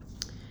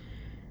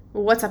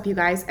What's up, you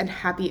guys, and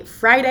happy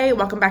Friday.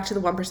 Welcome back to the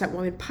 1%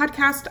 Woman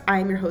podcast. I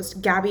am your host,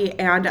 Gabby,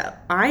 and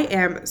I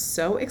am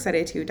so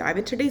excited to dive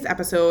into today's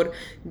episode,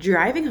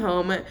 driving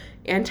home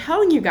and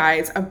telling you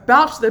guys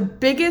about the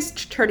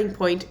biggest turning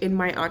point in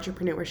my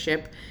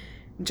entrepreneurship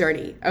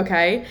journey,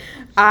 okay?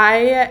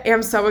 I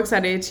am so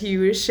excited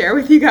to share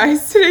with you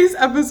guys today's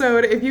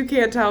episode. If you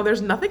can't tell,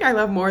 there's nothing I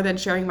love more than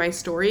sharing my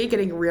story,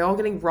 getting real,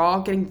 getting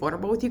raw, getting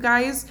vulnerable with you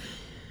guys.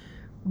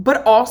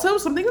 But also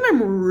something that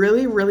I'm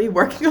really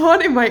working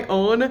on in my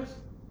own,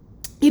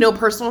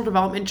 personal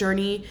development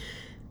journey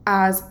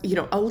as,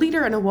 a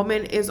leader and a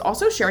woman is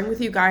also sharing with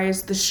you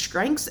guys the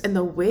strengths and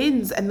the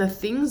wins and the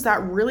things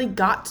that really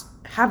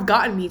have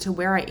gotten me to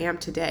where I am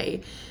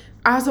today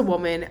as a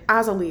woman,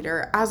 as a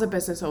leader, as a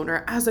business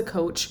owner, as a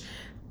coach,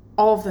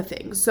 all of the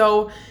things.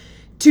 So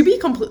to be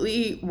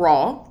completely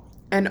raw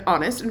and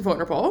honest and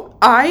vulnerable,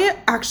 I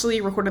actually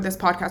recorded this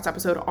podcast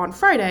episode on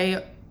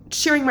Friday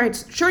sharing my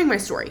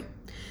story.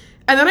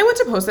 And then I went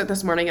to post it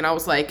this morning and I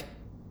was like,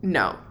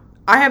 no,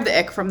 I have the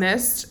ick from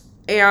this.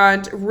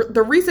 And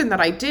the reason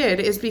that I did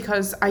is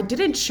because I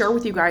didn't share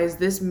with you guys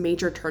this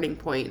major turning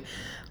point.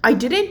 I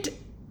didn't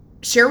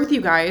share with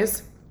you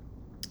guys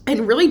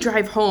and really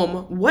drive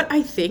home what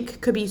I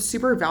think could be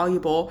super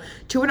valuable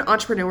to an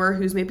entrepreneur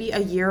who's maybe a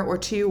year or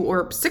 2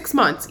 or 6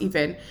 months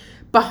even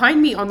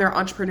behind me on their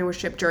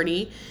entrepreneurship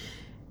journey,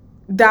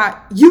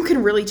 that you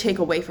can really take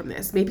away from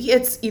this. Maybe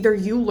it's either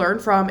you learn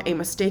from a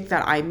mistake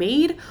that I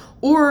made,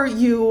 or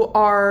you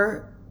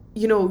are,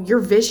 your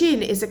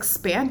vision is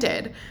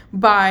expanded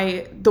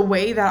by the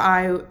way that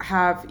I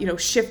have,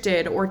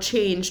 shifted or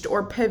changed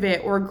or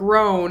pivot or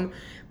grown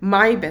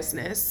my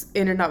business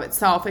in and of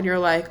itself. And you're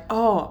like,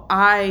 oh,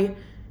 I,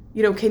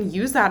 can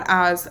use that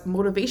as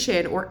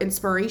motivation or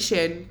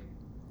inspiration,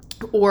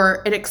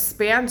 or it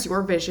expands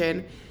your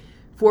vision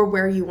for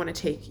where you want to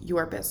take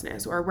your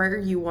business, or where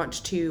you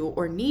want to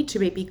or need to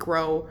maybe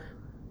grow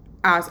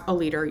as a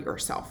leader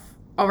yourself.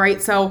 All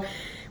right, so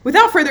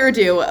without further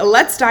ado,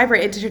 let's dive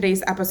right into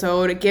today's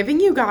episode, giving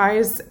you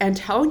guys and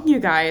telling you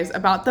guys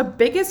about the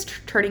biggest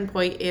turning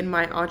point in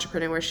my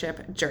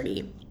entrepreneurship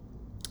journey.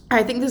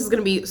 I think this is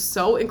going to be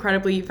so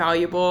incredibly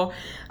valuable.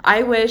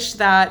 I wish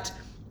that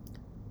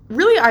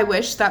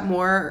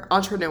more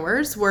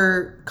entrepreneurs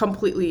were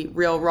completely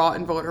real, raw,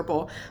 and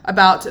vulnerable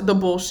about the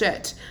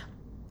bullshit.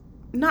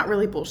 Not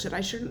really bullshit, I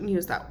shouldn't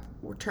use that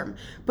term,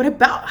 but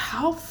about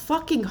how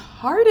fucking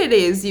hard it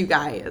is, you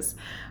guys.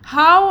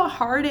 How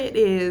hard it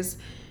is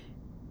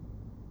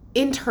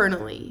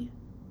internally,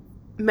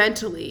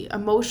 mentally,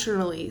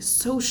 emotionally,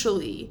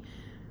 socially,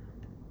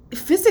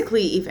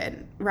 physically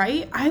even,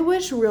 right? I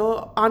wish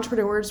real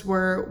entrepreneurs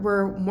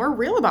were more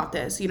real about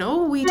this.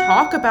 We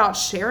talk about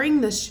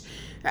sharing this.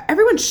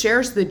 Everyone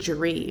shares the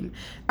dream.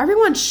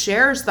 Everyone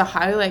shares the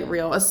highlight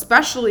reel,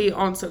 especially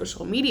on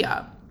social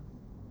media.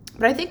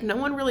 But I think no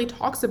one really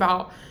talks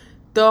about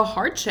the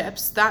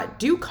hardships that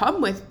do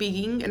come with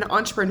being an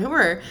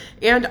entrepreneur.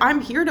 And I'm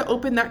here to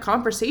open that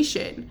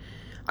conversation.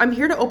 I'm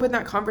here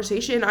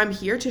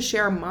to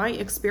share my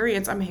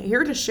experience. I'm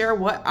here to share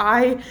what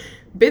I've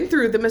been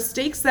through, the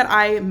mistakes that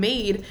I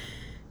made,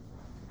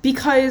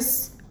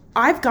 because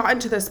I've gotten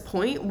to this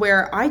point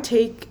where I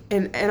take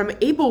and I'm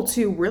able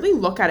to really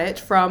look at it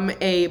from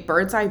a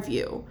bird's eye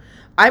view.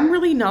 I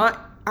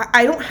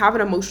don't have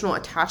an emotional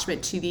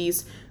attachment to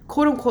these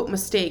quote unquote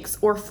mistakes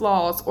or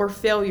flaws or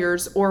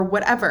failures or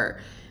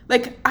whatever.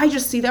 Like, I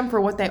just see them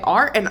for what they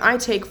are, and I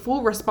take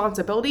full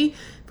responsibility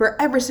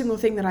for every single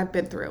thing that I've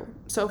been through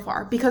so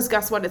far, because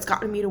guess what? It's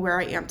gotten me to where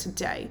I am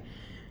today,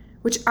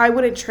 which I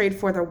wouldn't trade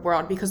for the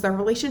world, because the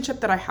relationship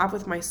that I have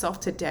with myself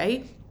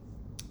today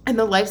and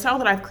the lifestyle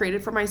that I've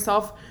created for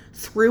myself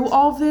through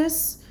all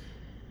this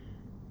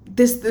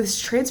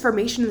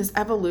transformation, this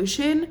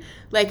evolution,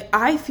 like,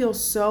 I feel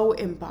so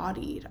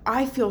embodied.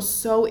 I feel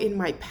so in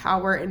my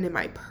power and in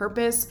my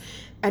purpose,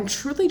 and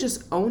truly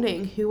just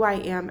owning who I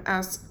am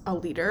as a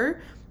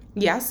leader.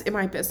 Yes, in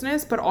my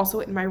business, but also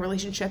in my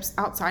relationships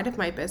outside of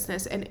my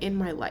business and in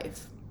my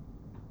life.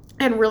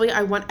 And really,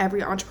 I want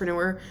every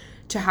entrepreneur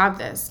to have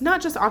this,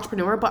 not just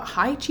entrepreneur, but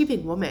high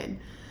achieving woman.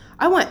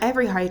 I want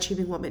every high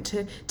achieving woman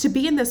to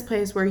be in this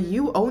place where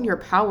you own your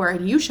power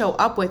and you show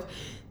up with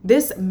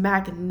this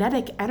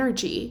magnetic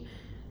energy,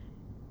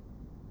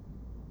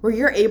 where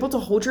you're able to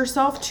hold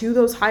yourself to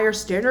those higher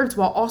standards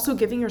while also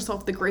giving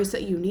yourself the grace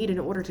that you need in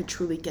order to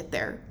truly get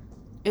there,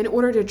 in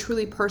order to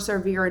truly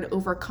persevere and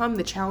overcome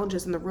the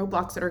challenges and the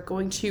roadblocks that are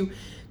going to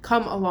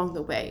come along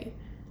the way,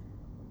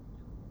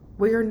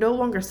 where you're no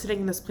longer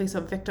sitting in this place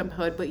of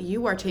victimhood, but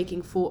you are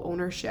taking full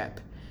ownership.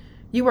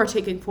 You are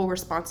taking full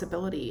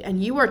responsibility,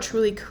 and you are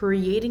truly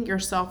creating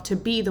yourself to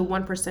be the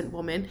 1%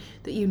 woman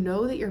that you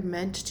know that you're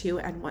meant to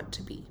and want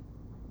to be.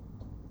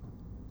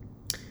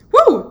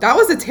 Woo, that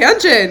was a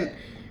tangent.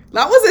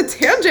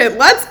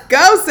 Let's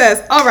go,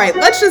 sis. All right,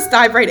 let's just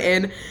dive right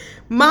in.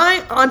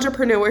 My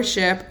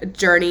entrepreneurship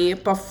journey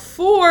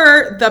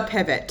before the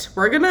pivot.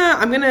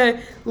 I'm gonna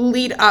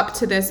lead up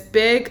to this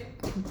big,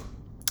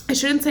 I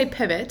shouldn't say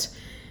pivot,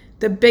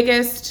 the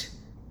biggest,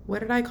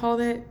 what did I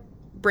call it?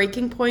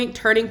 turning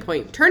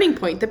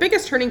point, the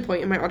biggest turning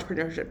point in my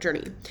entrepreneurship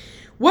journey.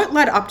 What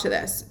led up to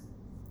this?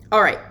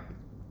 All right.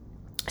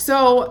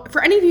 So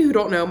for any of you who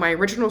don't know my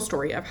original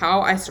story of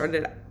how I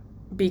started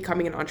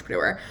becoming an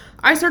entrepreneur,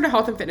 I started a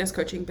health and fitness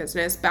coaching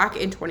business back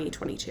in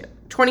 2020.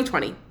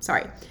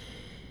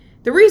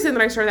 The reason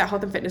that I started that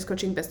health and fitness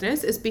coaching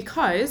business is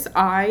because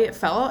I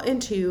fell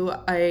into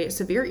a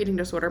severe eating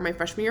disorder my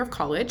freshman year of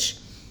college.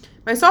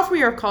 My sophomore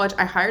year of college,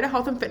 I hired a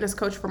health and fitness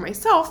coach for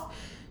myself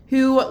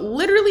who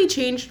literally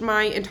changed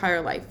my entire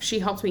life. She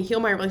helped me heal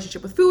my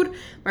relationship with food,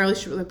 my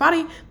relationship with my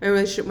body, my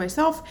relationship with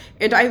myself,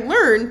 and I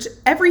learned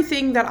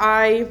everything that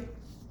I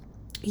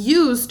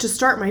used to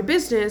start my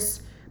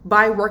business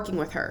by working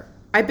with her.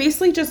 I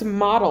basically just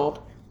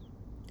modeled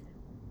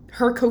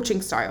her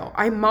coaching style.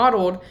 I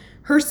modeled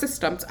her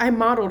systems. I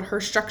modeled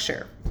her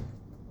structure.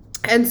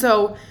 And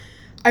so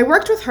I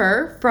worked with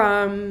her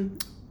from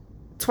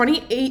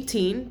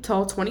 2018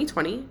 till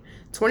 2020.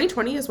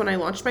 2020 is when I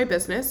launched my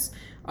business,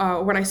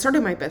 when I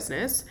started my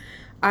business.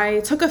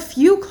 I took a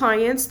few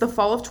clients the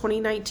fall of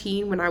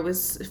 2019 when I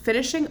was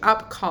finishing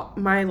up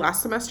my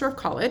last semester of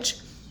college.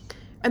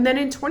 And then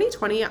in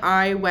 2020,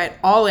 I went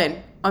all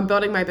in on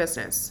building my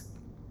business.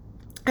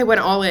 I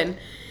went all in.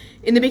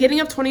 In the beginning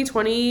of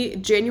 2020,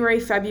 January,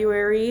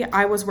 February,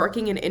 I was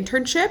working an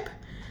internship.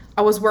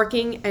 I was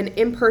working an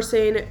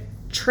in-person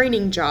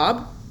training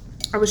job.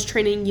 I was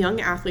training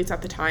young athletes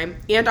at the time,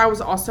 and I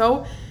was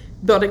also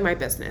building my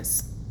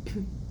business.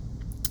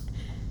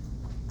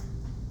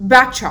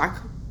 Backtrack.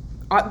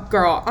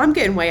 Girl, I'm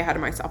getting way ahead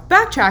of myself.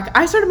 Backtrack.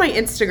 I started my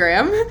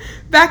Instagram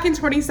back in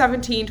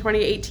 2017,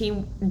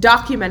 2018,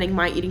 documenting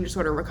my eating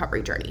disorder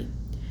recovery journey.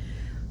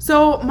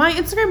 So my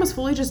Instagram was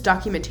fully just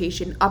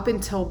documentation up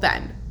until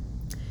then.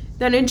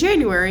 Then in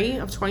January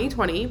of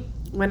 2020,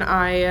 when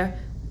I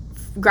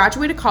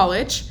graduated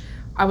college,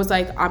 I was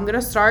like, I'm going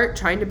to start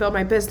trying to build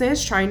my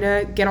business, trying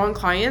to get on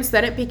clients.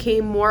 Then it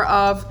became more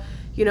of,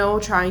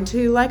 trying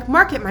to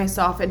market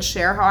myself and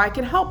share how I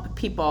can help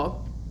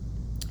people.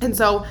 And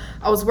so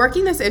I was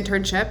working this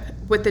internship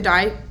with the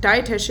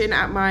dietitian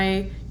at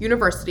my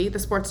university, the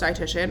sports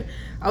dietitian.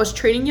 I was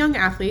training young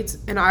athletes,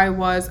 and I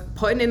was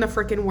putting in the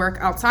freaking work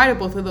outside of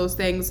both of those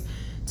things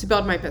to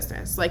build my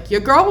business.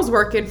 Your girl was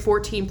working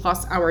 14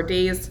 plus hour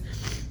days,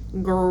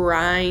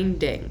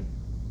 grinding.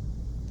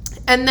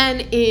 And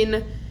then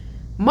in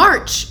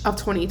March of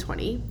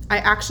 2020, I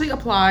actually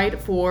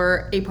applied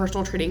for a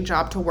personal training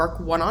job to work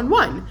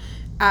one-on-one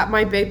at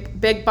my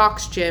big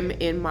box gym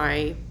in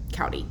my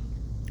county,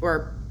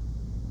 or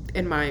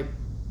in my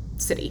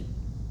city.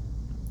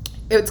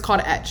 It's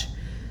called Edge.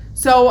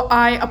 So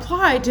I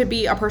applied to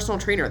be a personal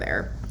trainer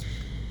there.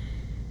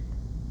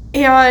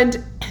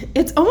 And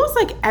it's almost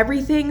like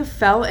everything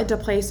fell into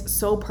place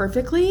so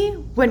perfectly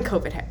when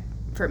COVID hit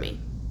for me.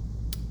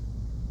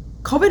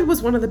 COVID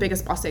was one of the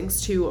biggest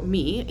blessings to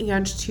me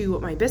and to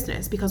my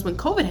business, because when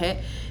COVID hit,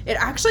 it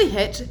actually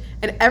hit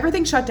and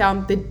everything shut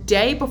down the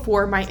day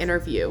before my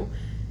interview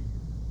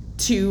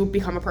to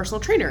become a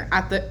personal trainer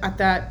at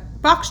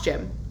that box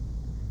gym.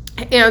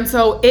 And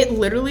so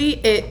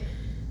it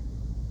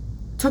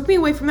took me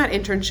away from that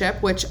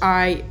internship, which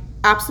I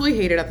absolutely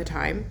hated at the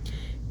time.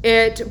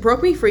 It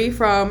broke me free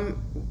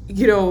from,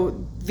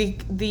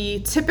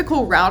 the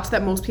typical route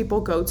that most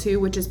people go to,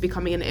 which is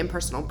becoming an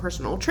impersonal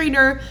personal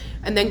trainer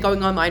and then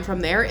going online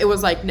from there. It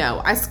was like,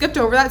 no, I skipped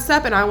over that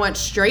step and I went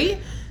straight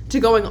to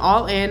going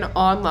all in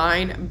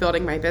online,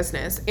 building my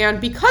business.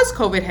 And because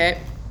COVID hit,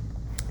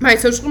 my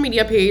social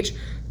media page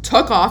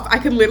took off. I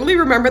can literally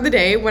remember the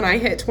day when I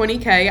hit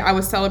 20K. I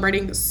was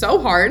celebrating so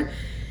hard.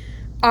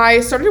 I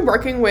started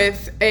working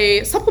with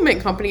a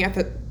supplement company at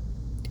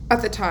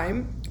the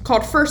time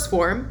called First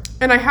Form,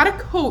 and I had a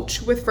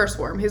coach with First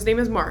Form. His name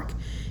is Mark.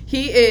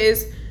 He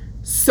is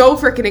so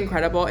freaking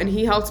incredible, and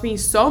he helped me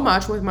so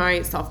much with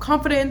my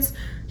self-confidence.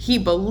 He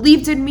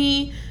believed in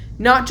me,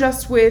 not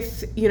just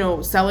with,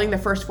 selling the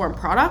First Form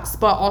products,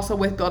 but also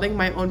with building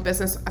my own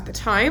business at the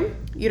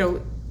time,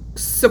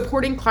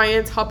 supporting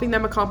clients, helping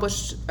them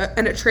accomplish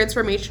a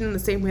transformation in the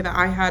same way that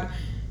I had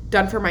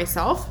done for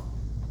myself.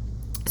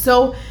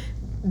 So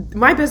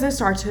my business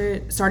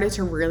started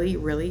to really,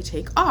 really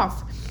take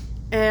off.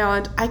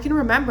 And I can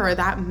remember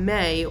that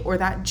May or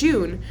that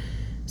June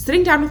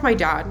sitting down with my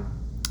dad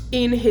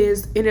in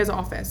his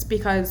office,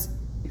 because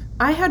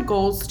I had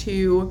goals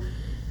to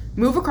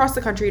move across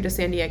the country to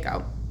San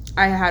Diego.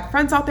 I had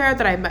friends out there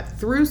that I met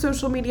through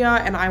social media,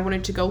 and I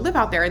wanted to go live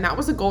out there. And that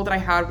was a goal that I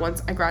had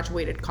once I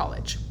graduated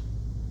college.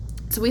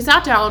 So we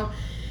sat down,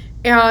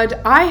 and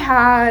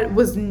I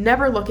was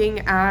never looking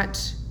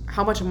at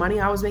how much money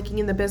I was making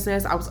in the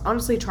business. I was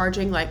honestly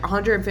charging like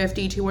 $150,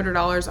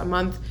 $200 a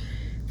month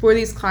for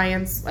these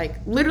clients, like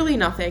literally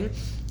nothing.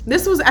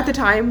 This was at the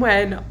time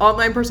when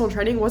online personal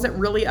training wasn't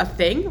really a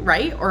thing,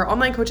 right? Or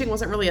online coaching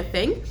wasn't really a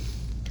thing.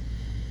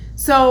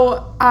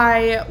 So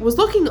I was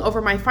looking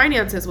over my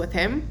finances with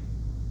him,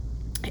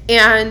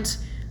 and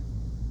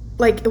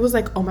it was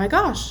like, oh my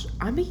gosh,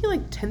 I'm making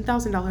like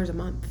 $10,000 a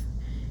month.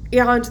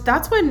 And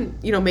that's when,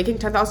 making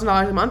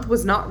 $10,000 a month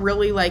was not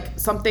really like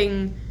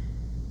something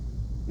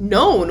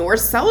known or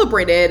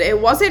celebrated. It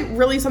wasn't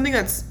really something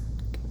that's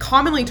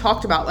commonly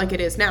talked about like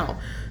it is now.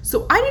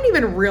 So I didn't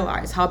even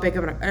realize how big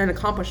of an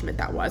accomplishment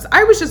that was.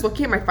 I was just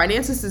looking at my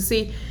finances to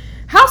see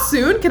how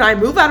soon can I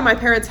move out of my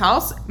parents'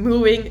 house,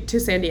 moving to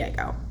San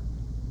Diego.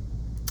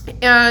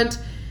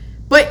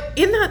 But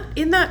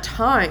in that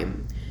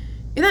time,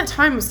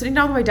 I'm sitting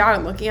down with my dad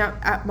and looking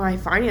at my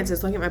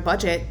finances, looking at my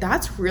budget.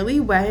 That's really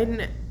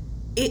when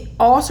it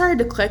all started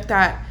to click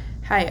that,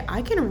 hey,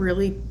 I can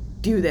really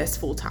do this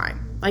full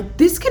time. Like,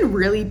 this can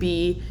really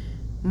be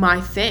my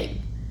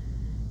thing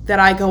that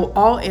I go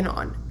all in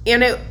on.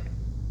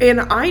 And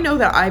I know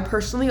that I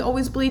personally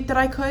always believed that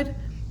I could,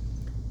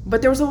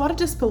 but there was a lot of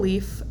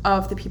disbelief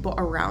of the people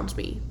around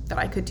me that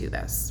I could do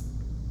this.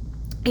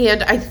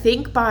 And I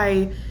think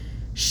by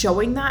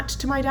showing that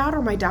to my dad,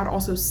 or my dad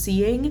also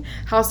seeing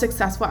how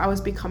successful I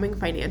was becoming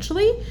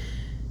financially,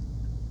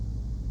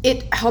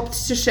 it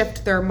helped to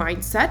shift their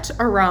mindset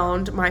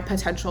around my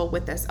potential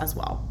with this as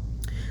well.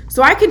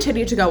 So I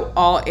continued to go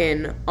all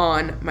in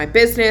on my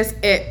business.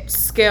 It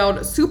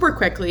scaled super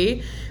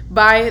quickly.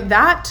 By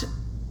that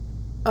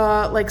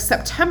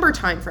September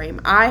timeframe,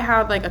 I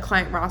had like a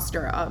client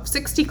roster of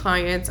 60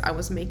 clients. I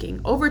was making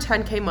over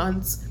 10K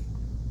months.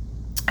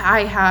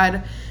 I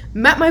had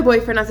met my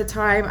boyfriend at the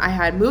time. I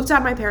had moved out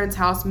of my parents'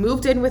 house,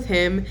 moved in with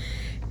him,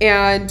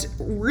 and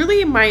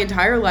really my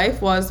entire life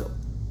was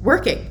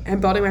working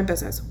and building my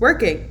business,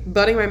 grinding.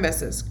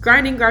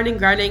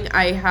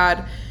 I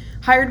had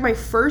hired my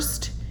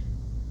first,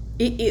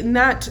 in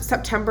that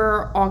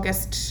August-September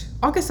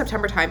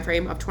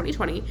timeframe of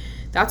 2020,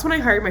 that's when I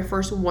hired my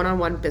first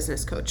one-on-one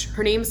business coach.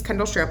 Her name's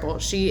Kendall Strample.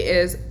 She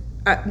is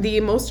the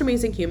most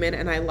amazing human,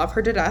 and I love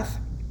her to death.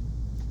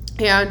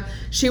 And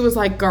she was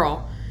like,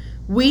 girl,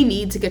 we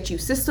need to get you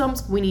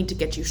systems. We need to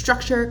get you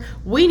structure.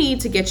 We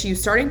need to get you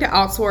starting to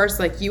outsource.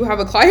 Like, you have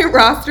a client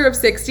roster of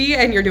 60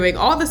 and you're doing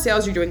all the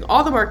sales, you're doing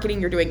all the marketing,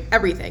 you're doing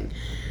everything.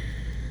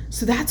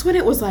 So that's when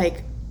it was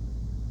like,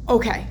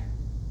 okay,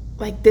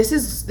 like this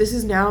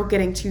is now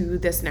getting to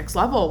this next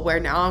level where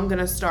now I'm going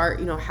to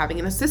start, having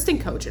an assistant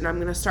coach, and I'm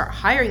going to start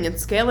hiring and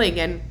scaling.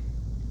 And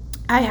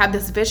I had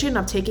this vision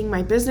of taking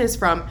my business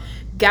from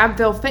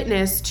Gabville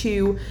Fitness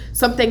to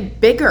something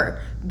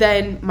bigger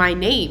than my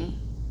name.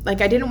 Like,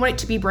 I didn't want it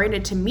to be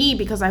branded to me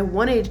because I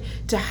wanted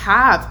to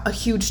have a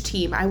huge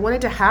team. I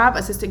wanted to have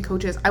assistant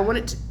coaches. I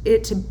wanted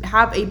it to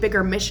have a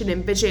bigger mission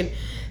and vision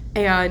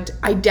and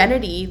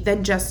identity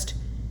than just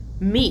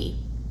me.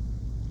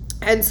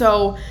 And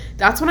so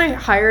that's when I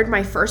hired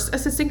my first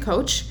assistant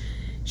coach.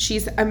 She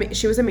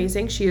was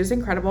amazing. She is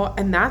incredible.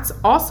 And that's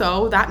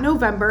also, that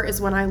November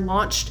is when I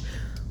launched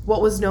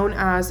what was known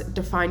as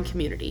Define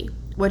Community,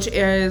 which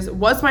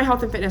was my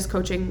health and fitness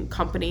coaching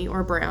company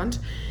or brand.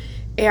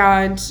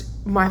 And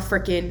my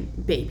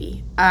freaking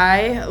baby.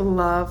 I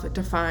love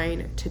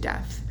Define to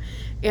death.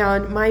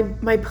 And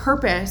my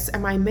purpose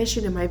and my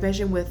mission and my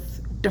vision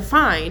with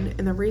Define,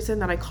 and the reason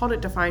that I called it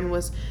Define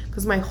was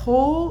because my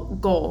whole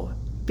goal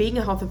being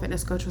a health and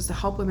fitness coach was to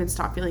help women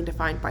stop feeling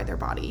defined by their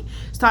body,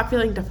 stop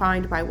feeling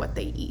defined by what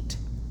they eat.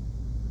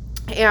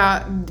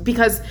 And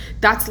because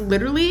that's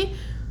literally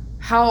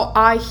how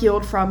I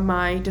healed from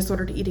my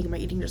disordered eating, my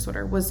eating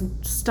disorder, was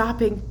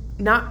stopping,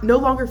 no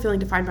longer feeling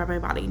defined by my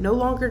body, no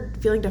longer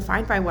feeling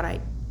defined by what I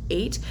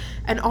ate,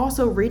 and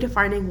also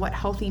redefining what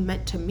healthy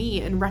meant to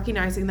me and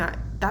recognizing that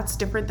that's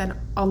different than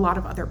a lot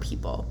of other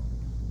people.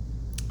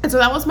 And so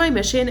that was my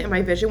mission and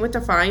my vision with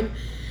Define.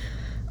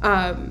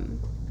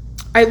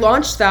 I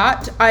launched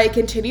that. I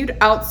continued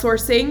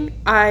outsourcing.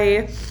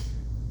 I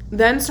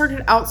then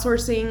started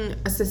outsourcing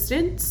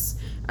assistants,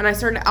 and I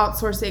started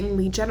outsourcing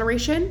lead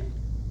generation.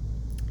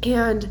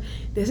 And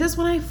this is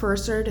when I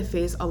first started to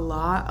face a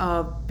lot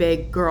of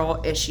big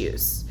girl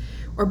issues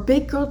or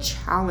big girl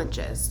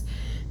challenges.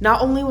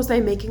 Not only was I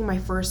making my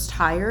first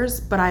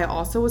hires, but I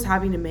also was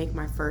having to make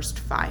my first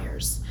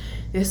fires.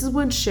 This is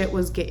when shit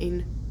was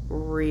getting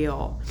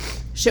real.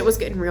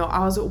 I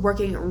was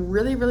working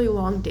really, really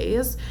long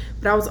days,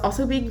 but I was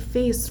also being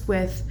faced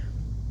with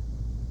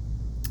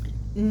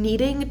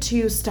needing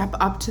to step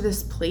up to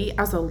this plate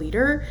as a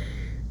leader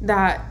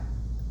that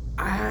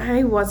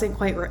I wasn't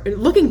quite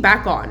looking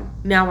back on.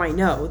 Now I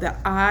know that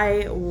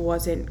I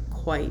wasn't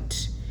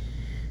quite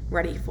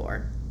ready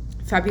for.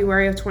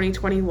 February of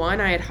 2021,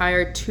 I had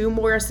hired 2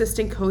 more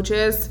assistant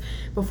coaches.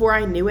 Before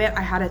I knew it,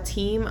 I had a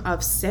team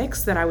of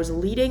 6 that I was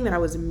leading, that I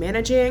was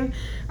managing,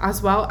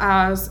 as well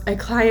as a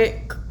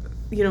client,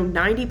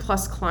 90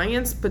 plus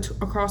clients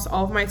across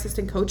all of my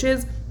assistant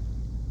coaches.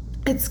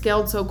 It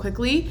scaled so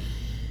quickly.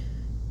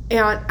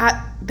 And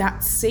at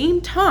that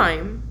same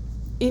time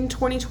in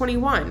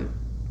 2021,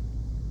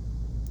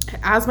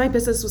 as my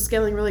business was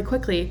scaling really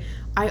quickly,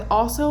 I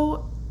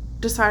also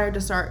decided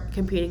to start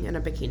competing in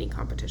a bikini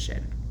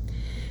competition.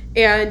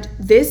 And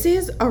this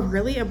is a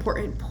really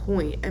important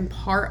point and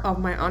part of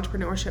my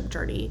entrepreneurship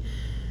journey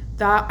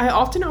that I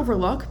often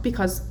overlook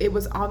because it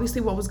was obviously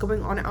what was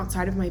going on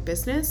outside of my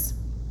business.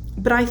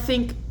 But I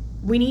think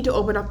we need to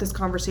open up this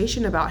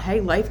conversation about,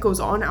 hey, life goes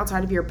on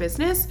outside of your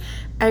business,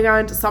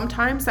 and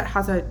sometimes that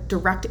has a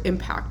direct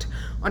impact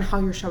on how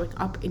you're showing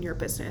up in your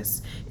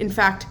business. In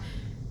fact,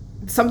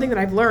 something that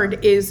I've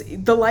learned is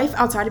the life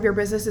outside of your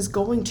business is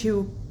going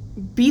to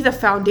be the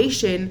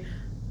foundation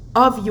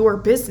of your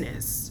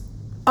business,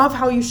 of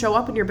how you show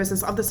up in your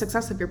business, of the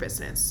success of your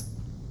business.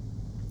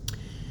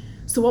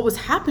 So what was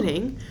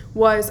happening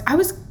was I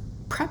was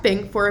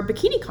prepping for a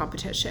bikini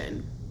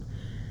competition.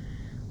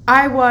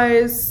 I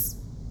was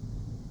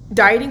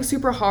dieting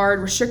super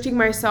hard, restricting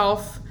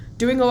myself,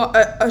 doing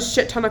a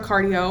shit ton of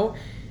cardio.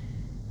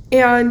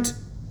 And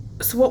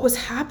so what was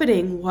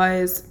happening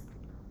was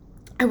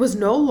I was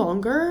no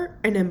longer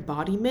an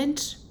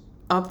embodiment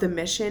of the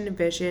mission,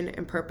 vision,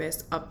 and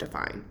purpose of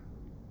Define.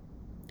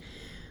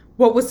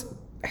 What was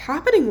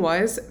happening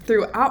was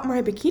throughout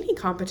my bikini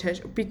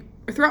competition,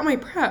 throughout my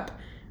prep,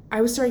 I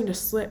was starting to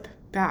slip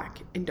back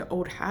into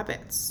old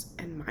habits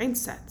and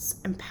mindsets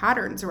and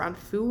patterns around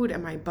food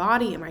and my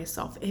body and my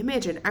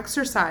self-image and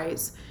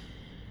exercise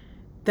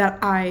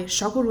that I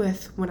struggled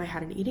with when I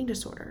had an eating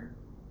disorder.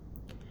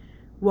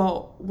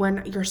 Well,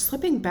 when you're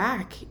slipping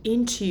back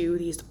into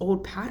these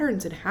old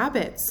patterns and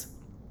habits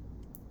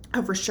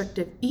of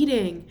restrictive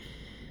eating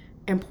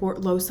and poor,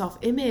 low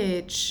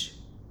self-image,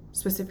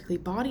 specifically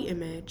body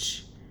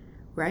image,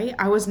 right?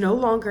 I was no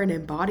longer an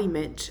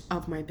embodiment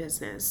of my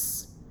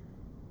business.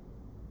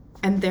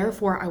 And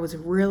therefore, I was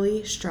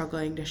really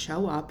struggling to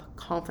show up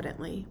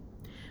confidently.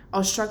 I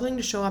was struggling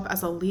to show up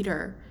as a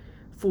leader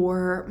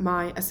for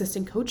my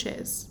assistant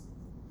coaches,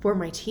 for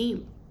my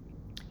team,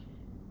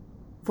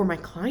 for my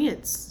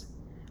clients.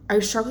 I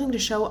was struggling to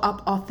show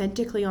up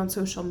authentically on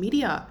social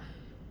media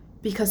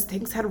because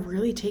things had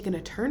really taken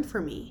a turn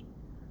for me,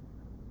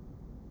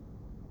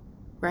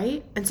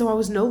 right? And so I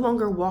was no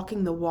longer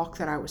walking the walk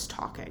that I was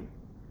talking.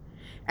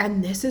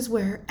 And this is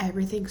where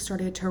everything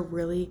started to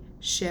really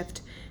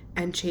shift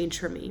and change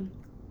for me.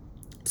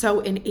 So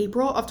in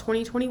April of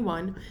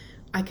 2021,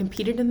 I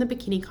competed in the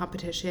bikini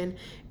competition,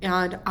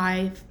 and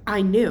I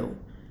knew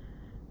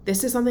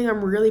this is something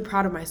I'm really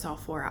proud of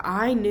myself for.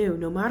 I knew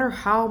no matter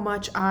how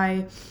much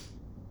I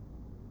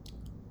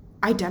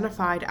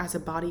identified as a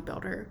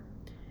bodybuilder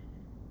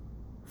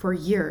for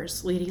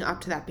years leading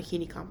up to that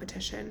bikini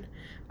competition,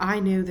 I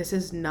knew this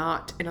is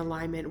not in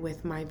alignment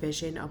with my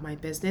vision of my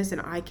business,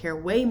 and I care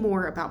way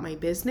more about my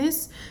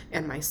business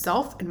and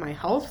myself and my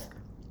health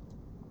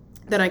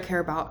than I care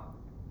about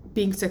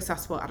being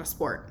successful at a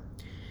sport.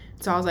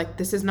 So I was like,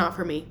 this is not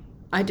for me.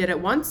 I did it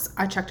once.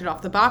 I checked it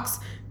off the box.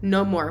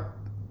 No more.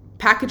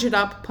 Package it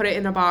up, put it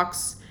in a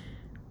box.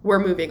 We're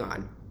moving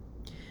on.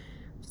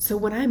 So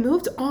when I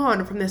moved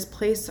on from this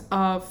place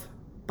of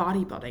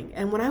bodybuilding,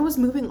 and when I was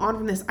moving on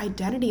from this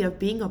identity of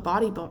being a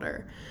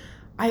bodybuilder,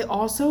 I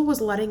also was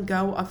letting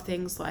go of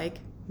things like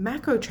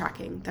macro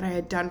tracking that I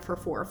had done for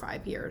 4 or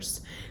 5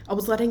 years. I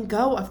was letting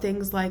go of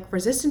things like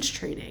resistance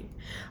training.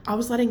 I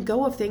was letting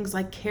go of things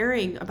like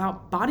caring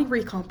about body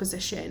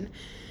recomposition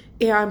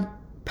and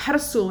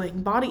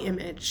pedestaling body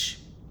image.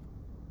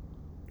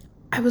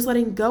 I was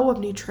letting go of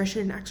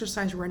nutrition and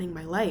exercise running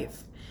my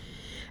life.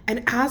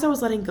 And as I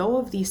was letting go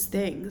of these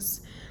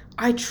things,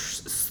 I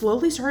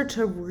slowly started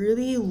to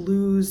really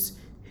lose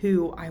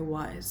who I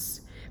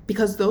was,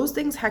 because those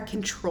things had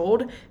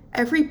controlled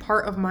every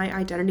part of my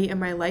identity in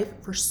my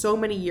life for so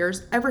many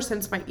years, ever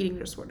since my eating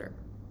disorder.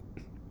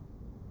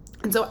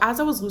 And so as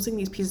I was losing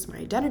these pieces of my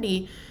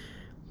identity,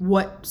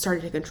 what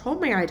started to control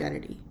my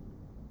identity?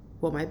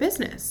 Well, my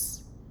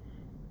business.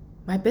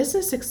 My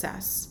business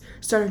success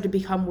started to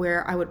become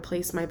where I would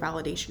place my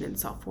validation and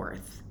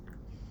self-worth.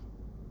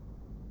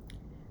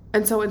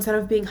 And so instead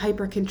of being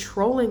hyper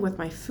controlling with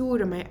my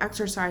food and my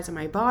exercise and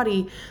my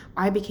body,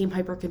 I became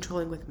hyper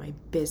controlling with my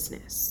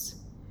business.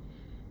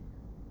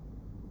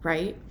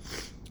 Right?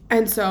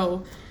 And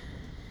so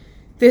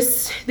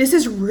this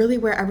is really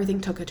where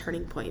everything took a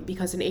turning point,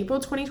 because in April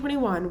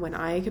 2021, when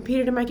I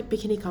competed in my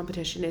bikini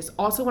competition, is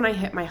also when I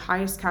hit my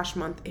highest cash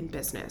month in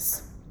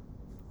business.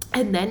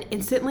 And then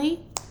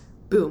instantly,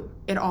 boom,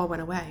 it all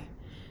went away.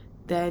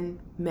 Then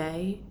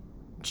May,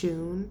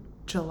 June,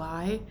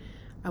 July,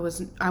 I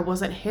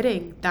wasn't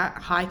hitting that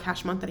high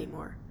cash month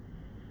anymore.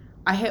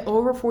 I hit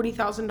over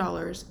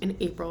 $40,000 in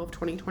April of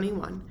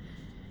 2021,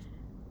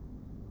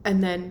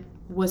 and then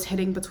was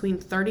hitting between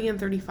 $30,000 and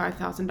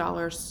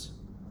 $35,000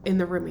 in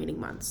the remaining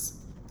months.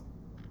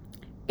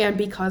 And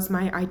because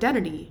my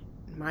identity,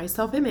 my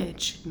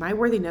self-image, my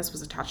worthiness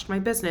was attached to my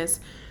business,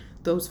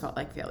 those felt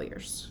like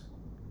failures.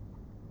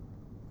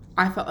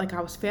 I felt like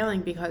I was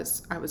failing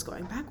because I was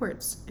going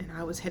backwards and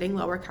I was hitting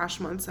lower cash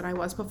months than I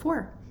was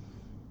before.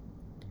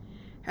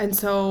 And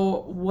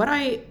so what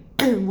I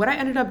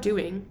ended up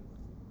doing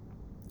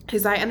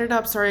is I ended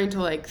up starting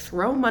to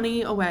throw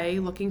money away,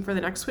 looking for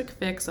the next quick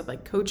fix of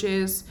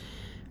coaches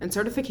and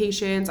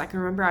certifications. I can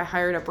remember I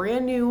hired a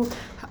brand new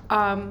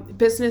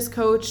business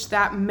coach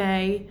that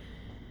May,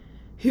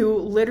 who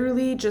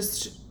literally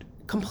just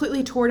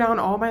completely tore down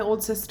all my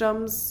old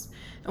systems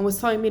and was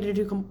telling me to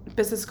do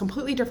business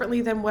completely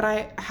differently than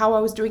how I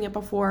was doing it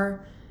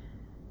before.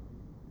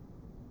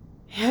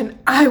 And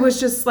I was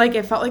just like,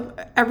 it felt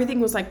like everything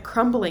was like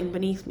crumbling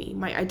beneath me.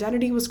 My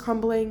identity was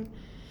crumbling.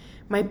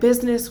 My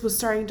business was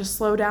starting to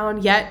slow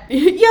down, yet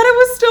it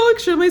was still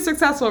extremely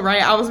successful,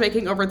 right? I was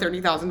making over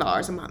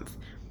 $30,000 a month.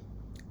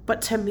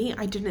 But to me,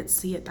 I didn't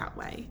see it that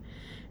way.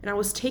 And I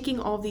was taking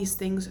all these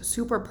things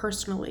super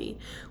personally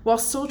while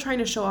still trying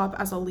to show up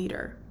as a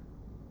leader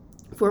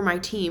for my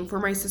team, for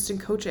my assistant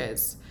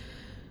coaches,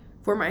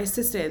 for my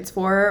assistants,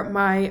 for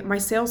my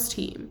sales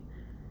team.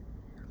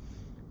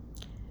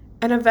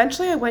 And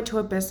eventually I went to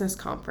a business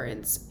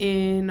conference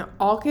in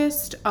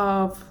August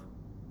of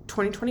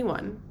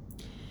 2021.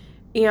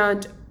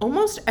 And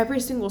almost every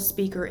single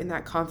speaker in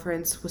that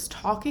conference was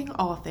talking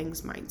all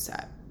things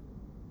mindset.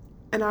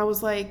 And I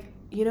was like,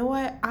 you know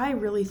what? I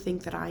really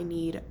think that I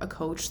need a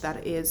coach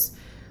that is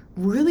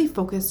really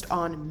focused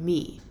on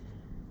me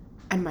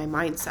and my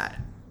mindset.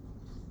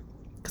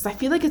 Because I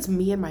feel like it's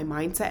me and my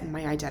mindset and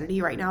my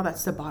identity right now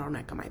that's the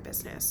bottleneck of my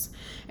business.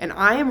 And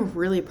I am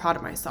really proud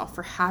of myself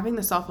for having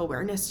the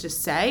self-awareness to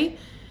say,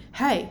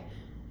 hey,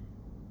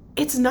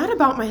 it's not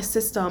about my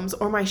systems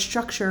or my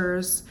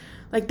structures.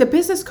 Like the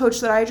business coach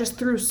that I just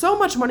threw so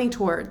much money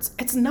towards,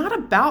 it's not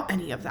about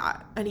any of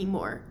that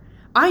anymore.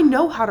 I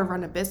know how to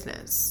run a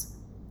business.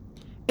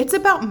 It's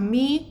about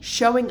me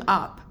showing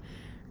up.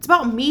 It's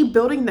about me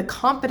building the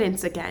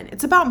confidence again.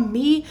 It's about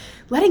me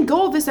letting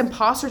go of this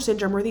imposter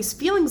syndrome or these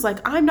feelings like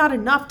I'm not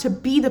enough to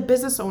be the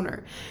business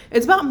owner.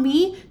 It's about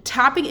me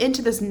tapping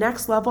into this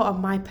next level of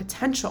my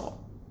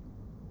potential.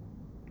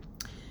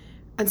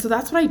 And so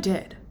that's what I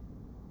did.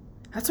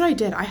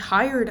 I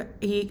hired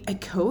a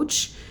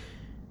coach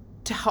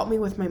to help me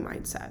with my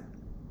mindset.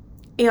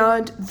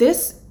 And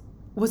this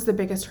was the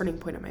biggest turning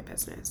point of my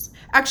business.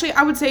 Actually,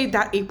 I would say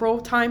that April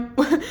time,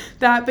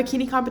 that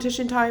bikini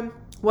competition time,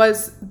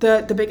 was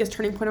the biggest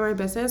turning point of my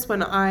business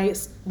when I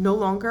no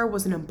longer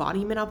was an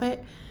embodiment of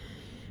it.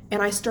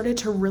 And I started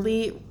to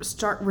really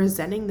start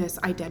resenting this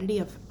identity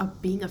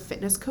of being a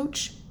fitness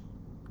coach.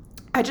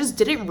 I just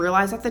didn't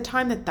realize at the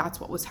time that that's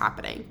what was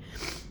happening.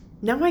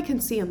 Now I can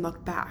see and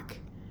look back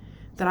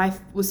that I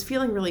was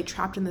feeling really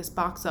trapped in this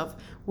box of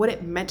what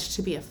it meant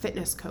to be a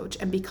fitness coach.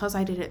 And because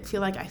I didn't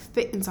feel like I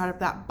fit inside of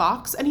that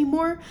box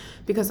anymore,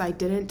 because I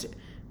didn't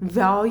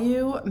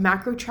value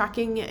macro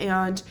tracking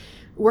and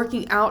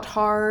working out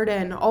hard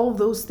and all of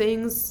those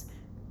things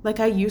like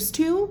I used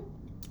to,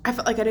 I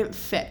felt like I didn't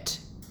fit.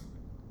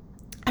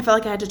 I felt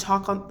like I had to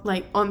talk felt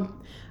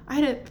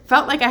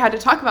like I had to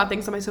talk about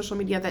things on my social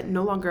media that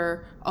no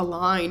longer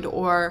aligned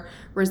or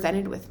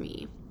resonated with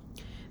me.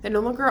 That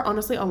no longer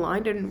honestly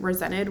aligned and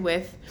resonated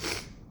with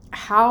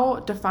how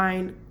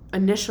Define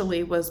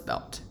initially was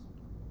built.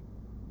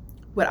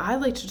 What I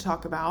like to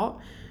talk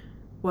about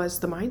was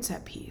the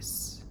mindset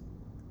piece.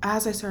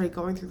 As I started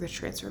going through this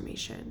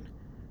transformation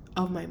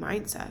of my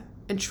mindset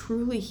and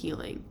truly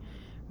healing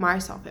my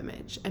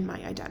self-image and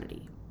my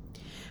identity.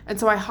 And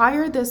so I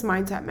hired this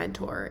mindset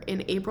mentor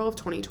in August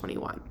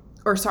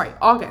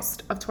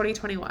of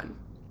 2021.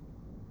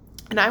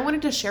 And I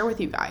wanted to share with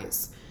you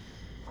guys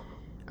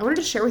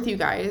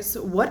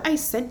what I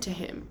sent to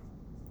him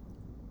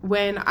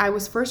when I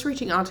was first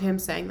reaching out to him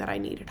saying that I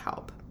needed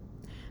help.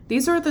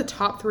 These are the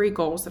top 3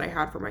 goals that I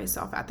had for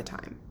myself at the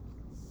time.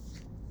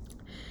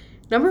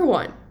 Number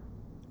 1,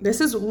 this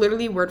is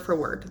literally word for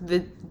word.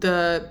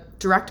 The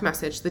direct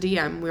message, the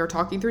DM, we were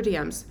talking through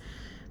DMs,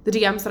 the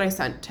DMs that I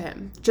sent to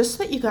him, just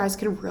so that you guys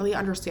can really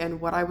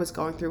understand what I was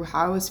going through,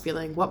 how I was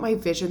feeling, what my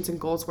visions and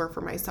goals were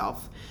for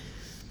myself.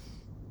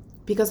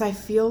 Because I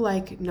feel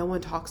like no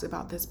one talks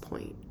about this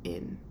point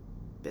in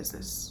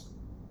business,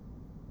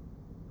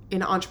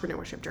 in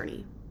entrepreneurship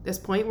journey. This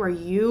point where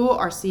you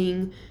are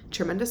seeing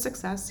tremendous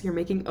success, you're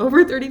making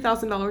over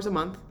 $30,000 a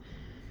month,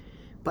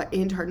 but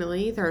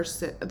internally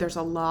there's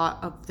a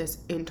lot of this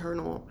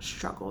internal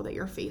struggle that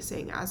you're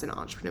facing as an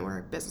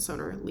entrepreneur, business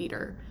owner,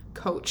 leader,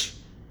 coach,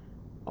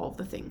 all of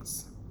the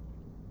things.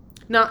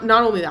 Not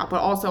only that, but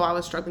also I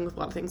was struggling with a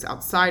lot of things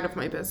outside of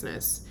my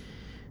business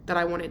that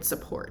I wanted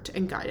support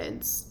and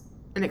guidance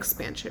and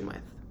expansion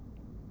with.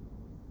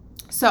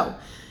 So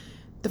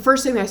the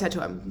first thing that I said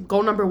to him,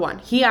 goal number 1,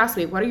 he asked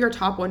me, what are your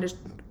top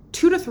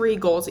 2 to 3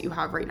 goals that you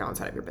have right now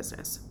inside of your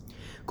business?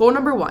 Goal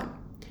number 1,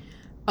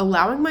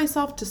 allowing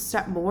myself to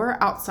step more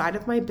outside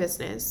of my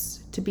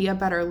business to be a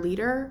better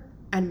leader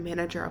and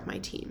manager of my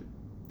team.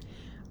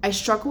 I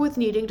struggle with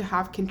needing to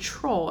have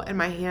control in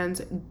my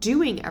hands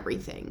doing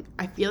everything.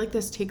 I feel like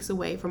this takes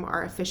away from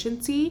our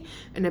efficiency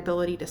and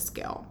ability to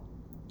scale.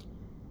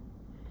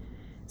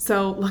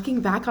 So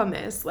looking back on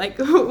this, like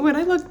when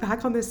I look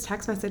back on this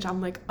text message, I'm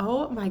like,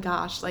 oh my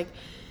gosh, like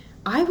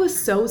I was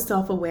so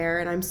self-aware,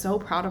 and I'm so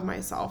proud of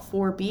myself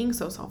for being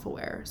so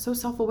self-aware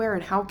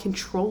and how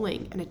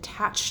controlling and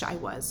attached I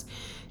was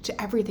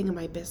to everything in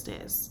my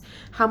business,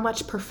 how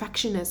much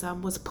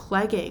perfectionism was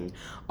plaguing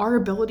our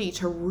ability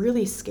to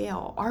really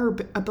scale, our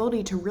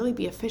ability to really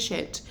be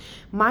efficient,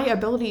 my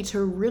ability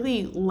to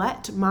really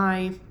let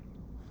my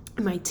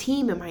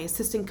team and my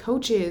assistant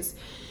coaches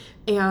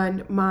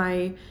and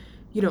my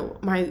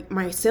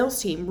my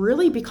sales team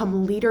really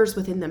become leaders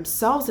within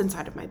themselves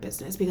inside of my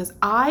business because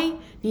I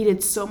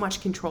needed so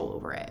much control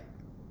over it,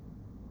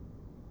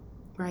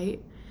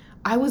 right?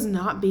 I was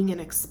not being an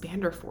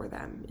expander for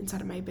them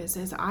inside of my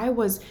business. I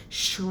was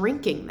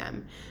shrinking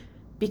them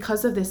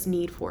because of this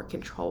need for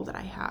control that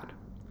I had.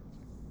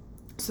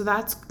 So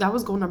that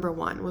was goal number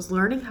 1, was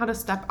learning how to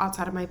step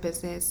outside of my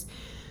business,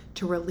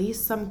 to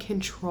release some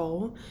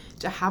control,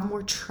 to have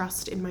more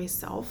trust in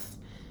myself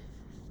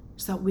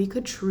so that we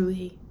could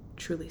truly,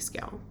 truly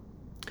scale.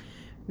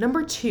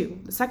 Number 2,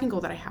 the second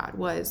goal that I had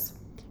was,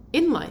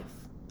 in life,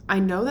 I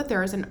know that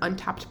there is an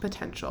untapped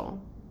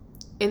potential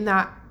in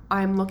that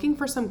I'm looking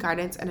for some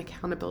guidance and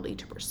accountability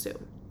to pursue.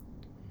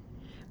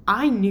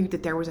 I knew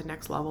that there was a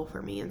next level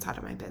for me inside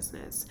of my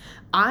business.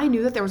 I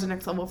knew that there was a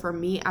next level for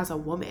me as a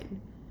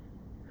woman.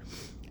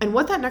 And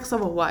what that next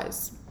level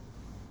was,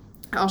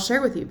 I'll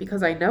share with you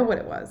because I know what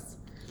it was.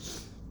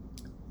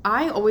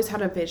 I always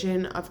had a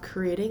vision of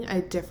creating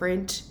a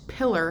different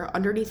pillar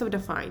underneath of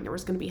Define. There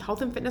was going to be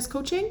health and fitness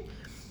coaching,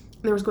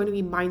 and there was going to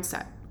be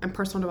mindset and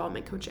personal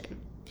development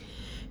coaching.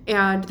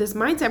 And this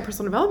mindset and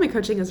personal development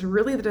coaching is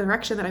really the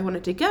direction that I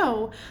wanted to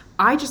go.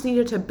 I just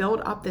needed to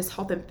build up this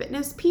health and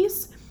fitness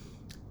piece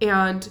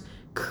and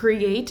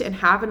create and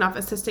have enough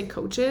assistant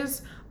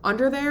coaches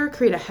under there,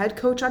 create a head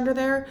coach under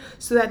there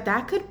so that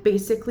that could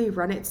basically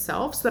run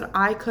itself so that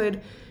I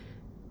could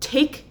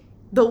take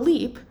the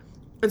leap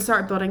and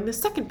start building the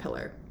second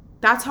pillar.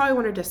 That's how I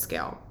wanted to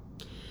scale.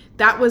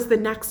 That was the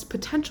next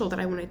potential that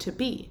I wanted to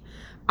be.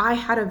 I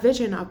had a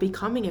vision of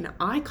becoming an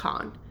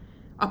icon,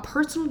 a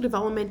personal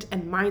development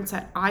and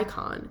mindset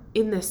icon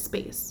in this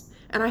space.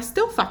 And I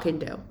still fucking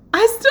do.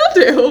 I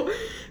still do,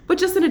 but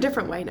just in a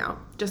different way now.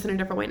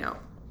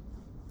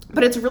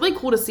 But it's really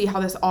cool to see how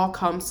this all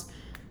comes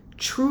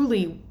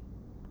truly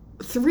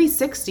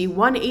 360,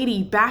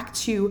 180 back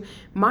to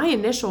my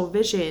initial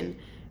vision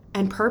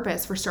and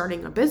purpose for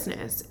starting a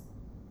business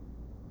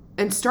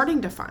and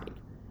starting Define.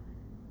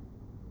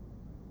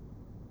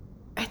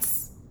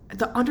 It's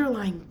the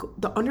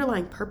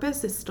underlying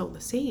purpose is still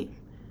the same.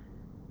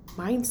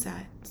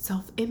 Mindset,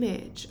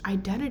 self-image,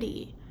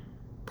 identity,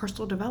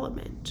 personal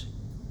development.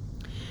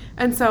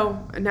 And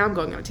so now I'm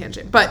going on a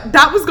tangent, but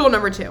that was goal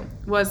number 2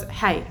 was,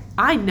 hey,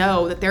 I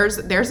know that there's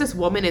this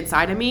woman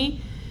inside of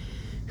me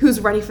who's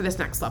ready for this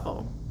next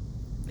level,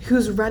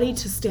 who's ready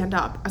to stand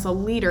up as a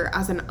leader,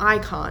 as an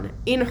icon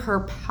in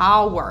her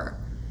power.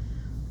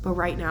 But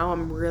right now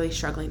I'm really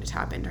struggling to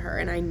tap into her,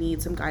 and I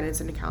need some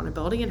guidance and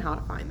accountability in how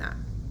to find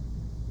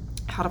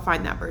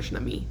that version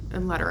of me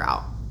and let her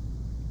out.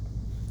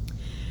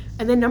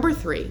 And then number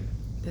 3,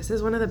 this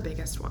is one of the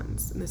biggest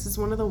ones. And this is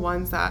one of the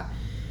ones that,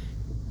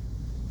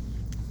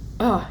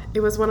 it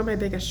was one of my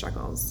biggest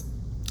struggles.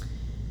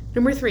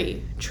 Number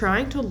 3,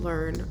 trying to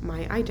learn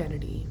my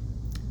identity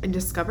and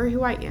discover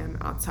who I am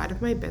outside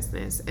of my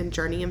business and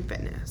journey in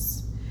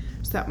fitness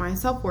so that my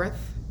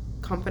self-worth,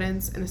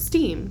 confidence, and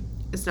esteem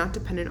is not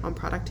dependent on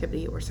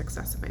productivity or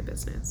success of my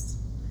business.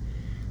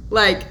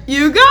 Like,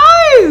 you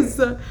guys!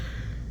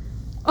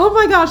 Oh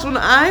my gosh, when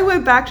I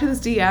went back to this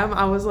DM,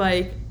 I was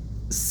like,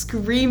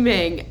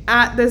 screaming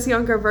at this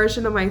younger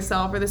version of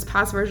myself or this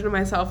past version of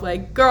myself,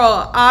 like,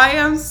 girl, I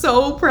am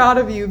so proud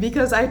of you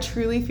because I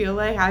truly feel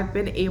like I've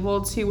been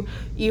able to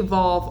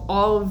evolve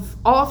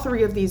all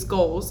 3 of these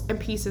goals and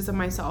pieces of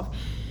myself.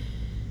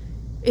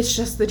 It's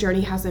just the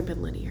journey hasn't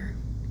been linear.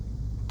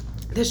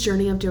 This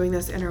journey of doing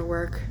this inner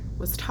work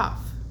was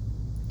tough.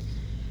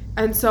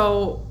 And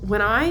so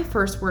when I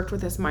first worked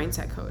with this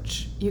mindset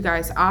coach, you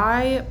guys,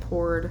 I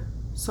poured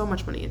so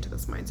much money into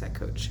this mindset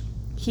coach.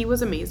 He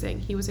was amazing.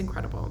 He was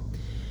incredible.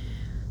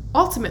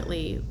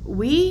 Ultimately,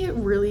 we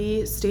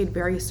really stayed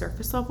very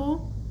surface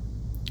level,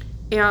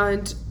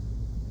 and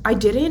I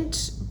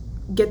didn't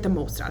get the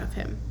most out of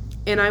him.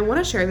 And I want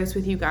to share this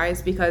with you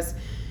guys because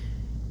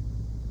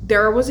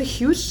there was a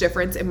huge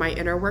difference in my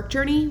inner work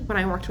journey when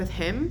I worked with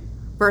him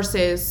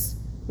versus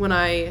when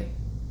I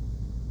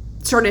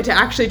started to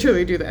actually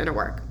truly do the inner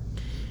work.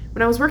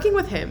 When I was working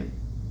with him,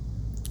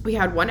 we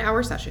had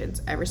 1-hour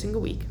sessions every single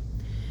week,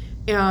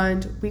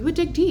 and we would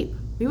dig deep.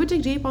 We would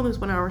dig deep on those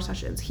 1-hour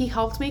sessions. He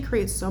helped me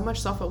create so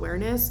much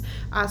self-awareness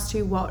as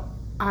to where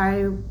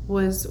I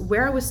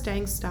was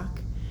staying stuck,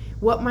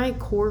 what my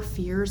core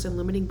fears and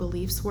limiting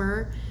beliefs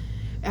were,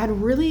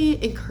 and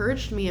really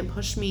encouraged me and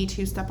pushed me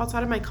to step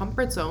outside of my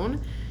comfort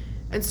zone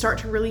and start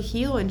to really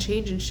heal and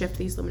change and shift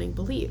these limiting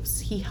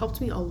beliefs. He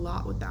helped me a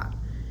lot with that.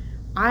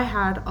 I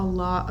had a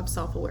lot of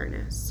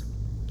self-awareness,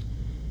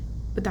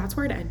 but that's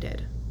where it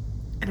ended.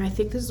 And I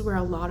think this is where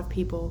a lot of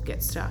people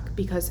get stuck,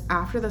 because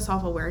after the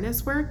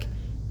self-awareness work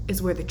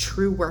is where the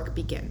true work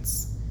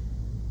begins.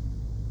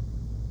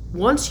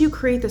 Once you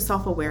create the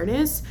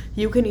self-awareness,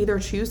 you can either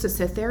choose to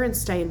sit there and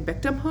stay in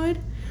victimhood,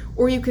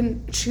 or you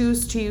can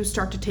choose to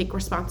start to take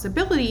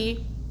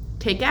responsibility,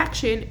 take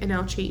action, and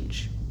now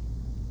change.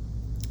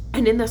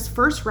 And in this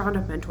first round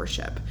of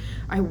mentorship,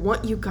 I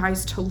want you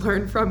guys to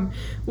learn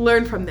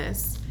from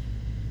this.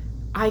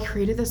 I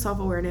created the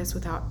self-awareness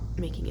without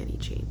making any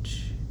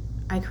change.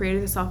 I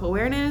created the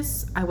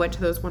self-awareness. I went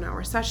to those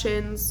 1-hour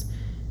sessions.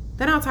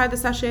 Then outside the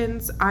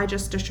sessions, I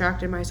just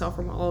distracted myself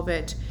from all of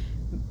it,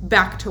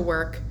 back to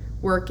work,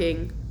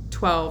 working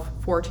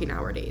 12,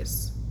 14-hour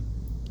days.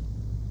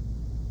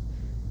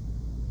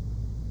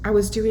 I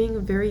was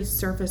doing very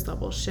surface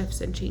level shifts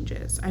and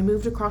changes. I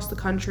moved across the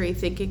country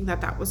thinking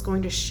that that was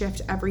going to shift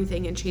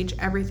everything and change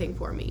everything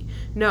for me.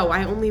 No,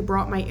 I only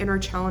brought my inner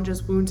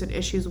challenges, wounds, and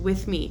issues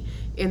with me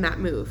in that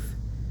move.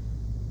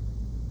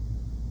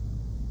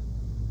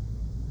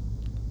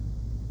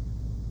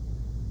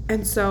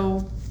 And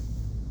so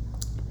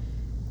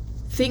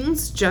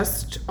things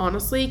just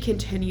honestly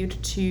continued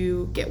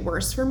to get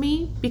worse for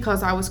me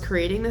because I was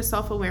creating this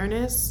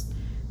self-awareness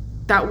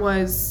that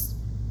was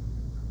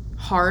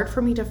hard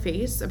for me to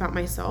face about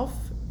myself,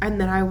 and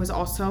then I was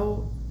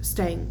also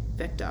staying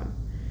victim.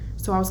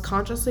 So I was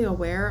consciously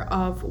aware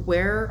of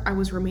where I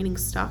was remaining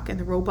stuck and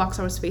the roadblocks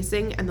I was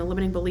facing and the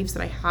limiting beliefs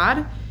that I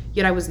had,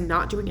 yet I was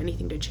not doing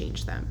anything to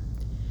change them.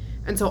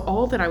 And so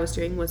all that I was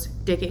doing was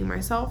digging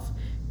myself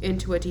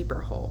into a deeper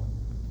hole.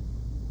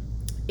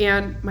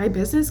 And my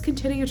business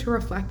continued to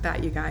reflect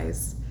that, you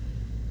guys.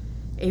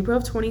 April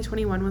of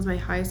 2021 was my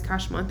highest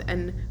cash month,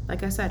 and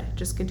like I said,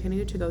 just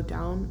continued to go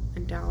down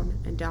and down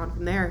and down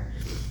from there.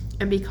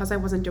 And because I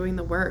wasn't doing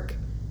the work,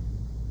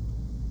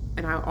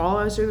 and all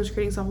I was doing was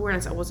creating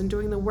self-awareness, I wasn't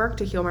doing the work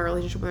to heal my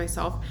relationship with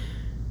myself.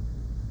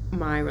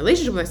 My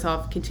relationship with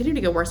myself continued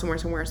to get worse and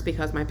worse and worse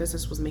because my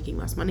business was making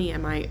less money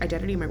and my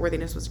identity and my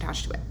worthiness was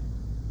attached to it.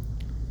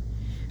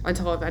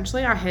 Until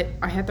eventually I hit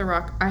a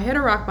rock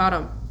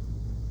bottom.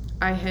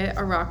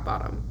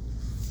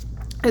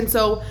 And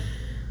so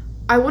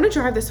I want to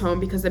drive this home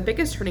because the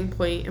biggest turning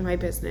point in my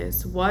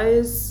business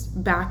was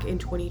back in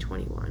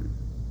 2021.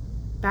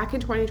 Back in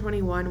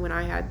 2021 when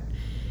I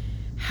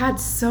had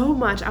so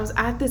much, I was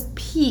at this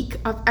peak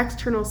of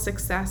external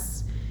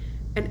success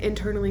and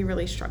internally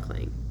really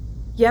struggling.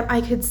 Yet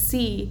I could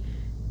see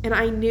and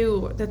I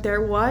knew that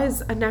there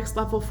was a next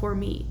level for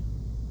me.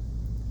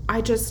 I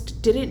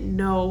just didn't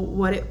know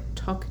what it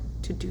took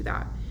to do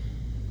that.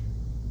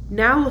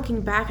 Now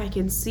looking back, I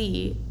can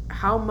see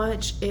how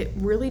much it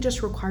really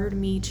just required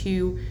me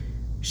to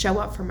show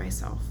up for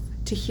myself,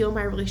 to heal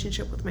my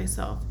relationship with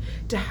myself,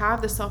 to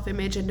have the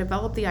self-image and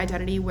develop the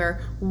identity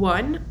where,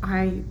 one,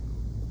 I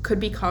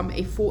could become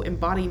a full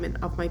embodiment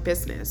of my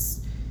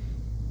business,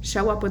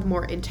 show up with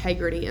more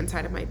integrity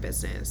inside of my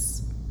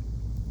business,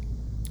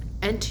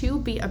 and two,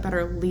 be a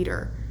better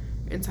leader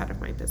inside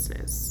of my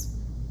business.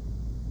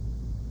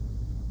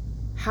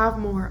 Have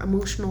more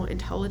emotional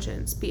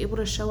intelligence, be able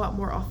to show up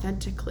more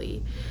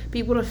authentically, be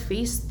able to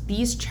face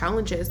these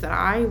challenges that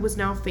I was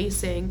now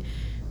facing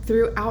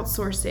through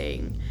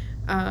outsourcing,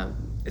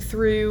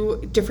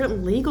 through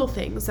different legal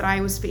things that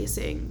I was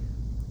facing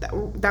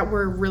that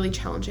were really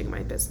challenging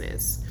my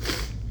business.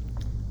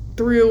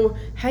 Through,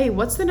 hey,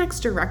 what's the next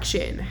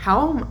direction?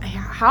 How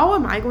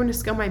am I going to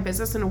scale my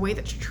business in a way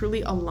that's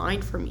truly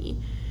aligned for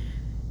me,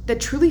 that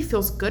truly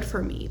feels good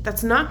for me,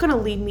 that's not going to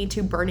lead me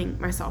to burning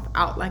myself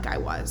out like I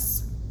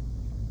was?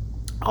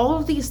 All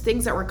of these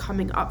things that were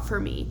coming up for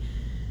me,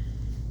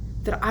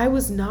 that I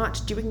was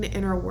not doing the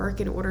inner work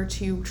in order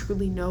to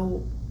truly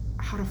know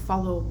how to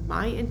follow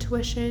my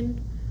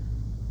intuition.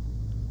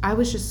 I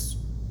was just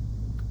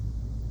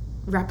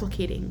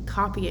replicating,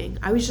 copying.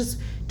 I was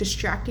just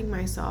distracting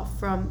myself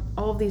from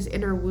all of these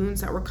inner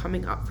wounds that were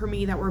coming up for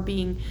me, that were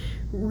being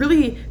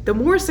really, the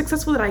more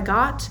successful that I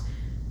got,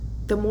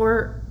 the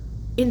more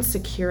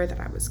insecure that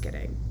I was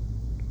getting.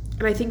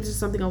 And I think this is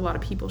something a lot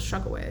of people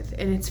struggle with.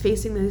 And it's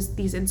facing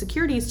these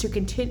insecurities to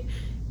continue.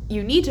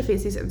 You need to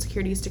face these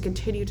insecurities to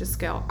continue to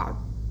scale at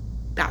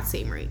that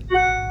same rate,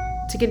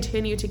 to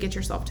continue to get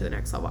yourself to the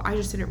next level. I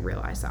just didn't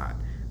realize that.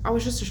 I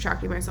was just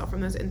distracting myself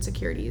from those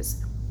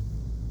insecurities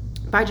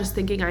by just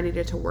thinking I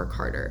needed to work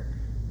harder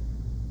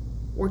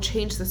or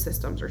change the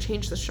systems or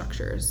change the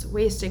structures,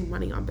 wasting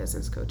money on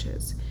business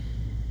coaches.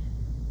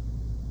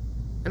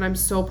 And I'm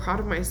so proud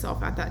of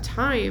myself at that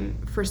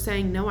time for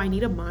saying, no, I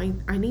need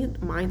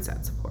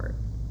mindset support.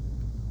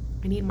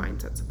 I need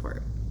mindset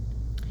support.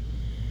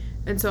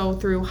 And so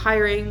through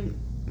hiring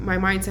my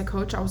mindset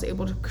coach, I was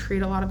able to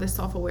create a lot of this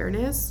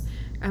self-awareness.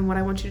 And what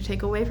I want you to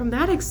take away from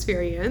that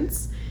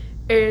experience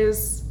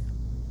is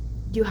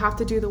you have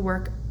to do the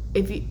work.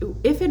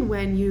 If and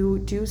when you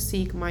do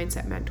seek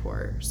mindset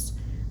mentors,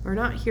 they're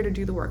not here to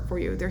do the work for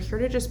you. They're here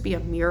to just be a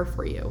mirror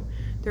for you.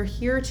 They're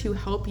here to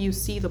help you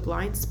see the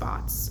blind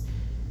spots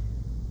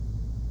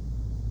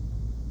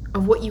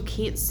of what you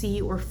can't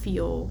see or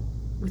feel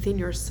within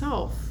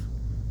yourself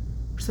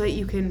so that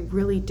you can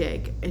really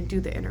dig and do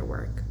the inner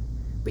work.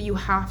 But you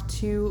have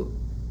to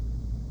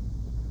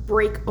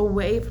break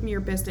away from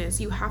your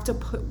business. You have to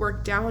put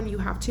work down. You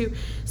have to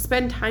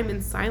spend time in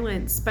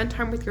silence, spend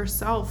time with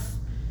yourself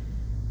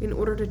in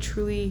order to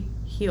truly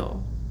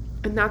heal.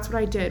 And that's what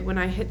I did when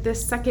I hit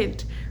this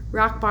second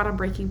rock bottom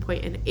breaking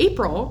point in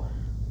April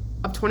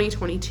of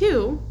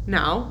 2022.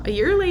 Now, a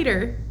year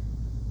later,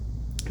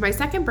 my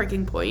second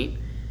breaking point,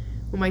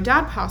 when my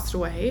dad passed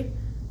away,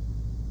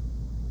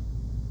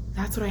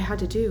 that's what I had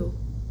to do.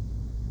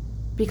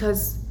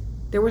 Because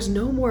there was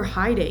no more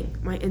hiding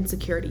my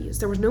insecurities.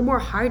 There was no more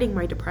hiding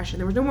my depression.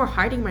 There was no more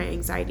hiding my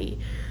anxiety.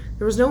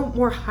 There was no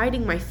more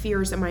hiding my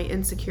fears and my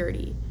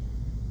insecurity.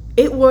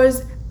 It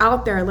was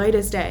out there light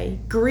as day.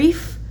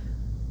 Grief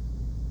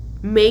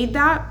made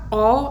that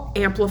all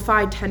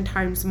amplified 10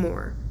 times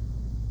more.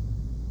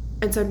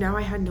 And so now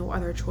I had no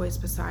other choice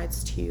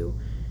besides to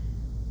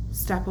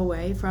step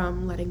away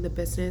from letting the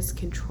business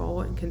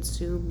control and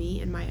consume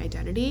me and my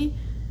identity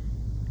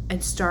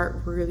and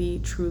start really,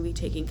 truly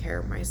taking care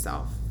of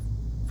myself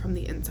from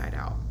the inside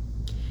out.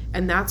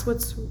 And that's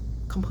what's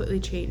completely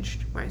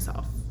changed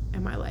myself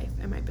and my life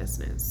and my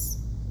business.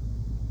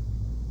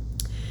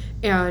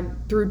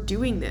 And through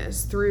doing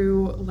this,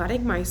 through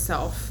letting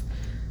myself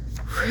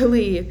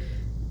really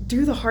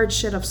do the hard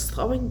shit of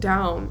slowing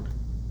down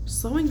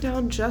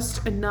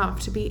just enough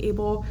to be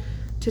able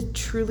to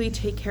truly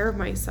take care of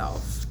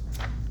myself,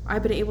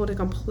 I've been able to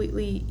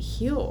completely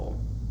heal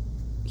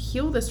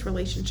this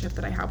relationship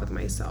that I have with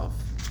myself,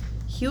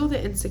 heal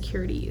the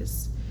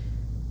insecurities,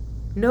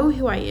 know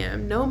who I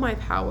am, know my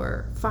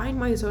power, find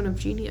my zone of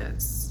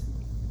genius.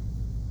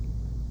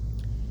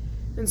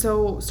 And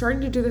so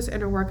starting to do this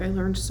inner work, I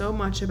learned so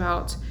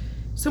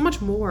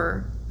much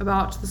more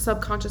about the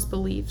subconscious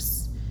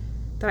beliefs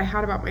that I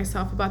had about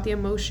myself, about the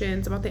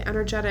emotions, about the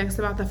energetics,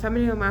 about the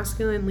feminine and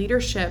masculine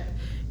leadership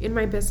in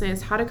my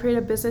business, how to create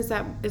a business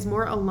that is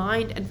more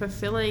aligned and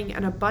fulfilling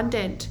and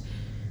abundant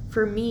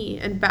for me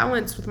and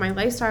balanced with my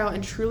lifestyle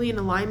and truly in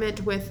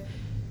alignment with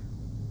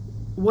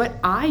what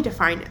I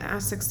define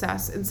as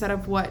success instead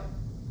of what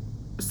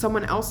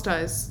someone else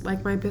does,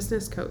 like my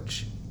business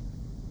coach.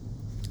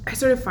 I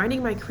started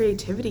finding my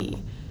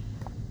creativity,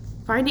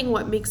 finding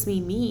what makes me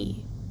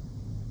me,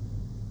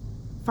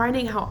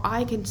 finding how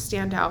I can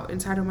stand out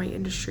inside of my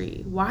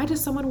industry. Why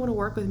does someone want to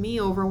work with me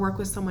over work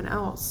with someone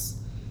else?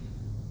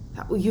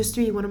 That used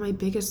to be one of my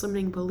biggest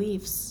limiting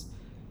beliefs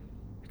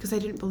because I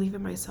didn't believe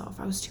in myself.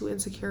 I was too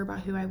insecure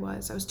about who I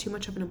was. I was too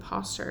much of an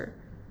imposter.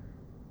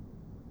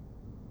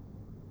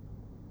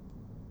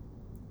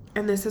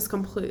 And this has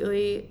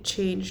completely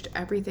changed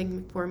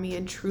everything for me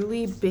and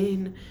truly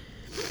been,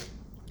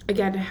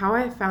 again, how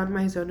I found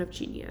my zone of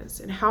genius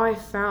and how I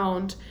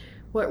found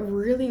what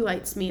really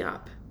lights me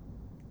up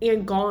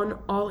and gone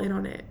all in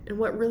on it. And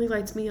what really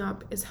lights me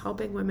up is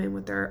helping women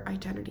with their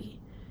identity,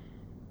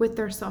 with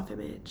their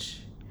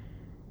self-image,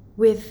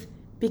 with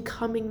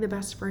becoming the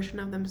best version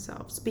of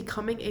themselves,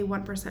 becoming a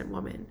 1%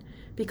 woman,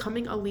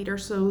 becoming a leader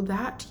so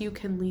that you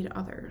can lead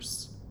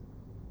others,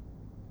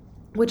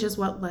 which is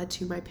what led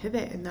to my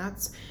pivot. And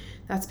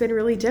that's been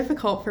really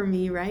difficult for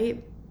me,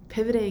 right?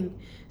 Pivoting,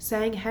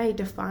 saying, hey,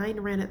 Define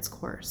ran its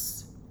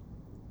course.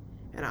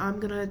 And I'm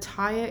going to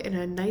tie it in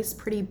a nice,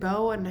 pretty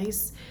bow, a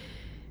nice,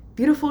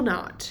 beautiful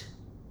knot.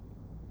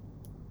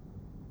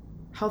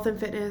 Health and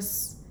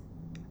fitness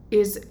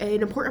is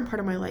an important part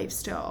of my life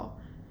still.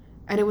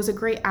 And it was a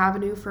great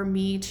avenue for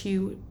me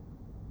to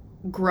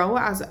grow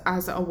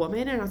as a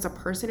woman and as a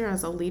person and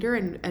as a leader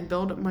and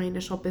build my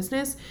initial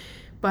business.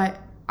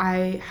 But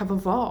I have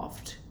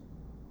evolved.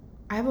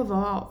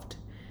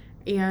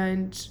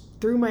 And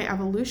through my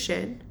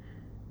evolution,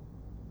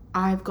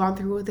 I've gone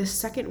through this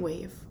second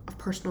wave of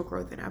personal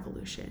growth and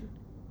evolution.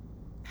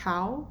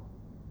 How?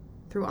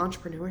 Through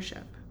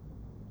entrepreneurship.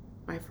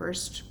 My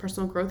first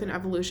personal growth and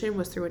evolution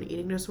was through an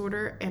eating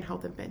disorder and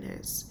health and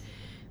fitness.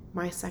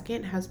 My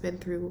second has been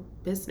through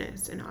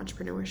business and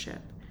entrepreneurship.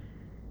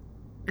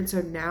 And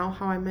so now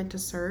how I'm meant to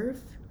serve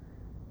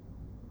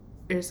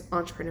is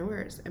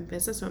entrepreneurs and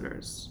business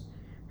owners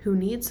who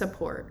need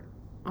support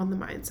on the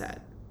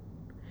mindset,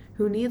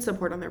 who need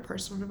support on their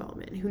personal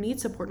development, who need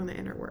support on the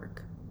inner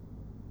work,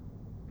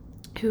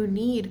 who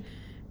need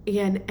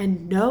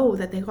and know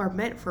that they are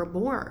meant for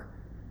more,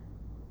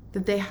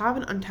 that they have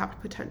an untapped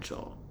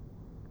potential,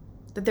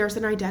 that there's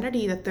an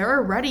identity that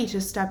they're ready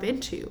to step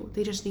into.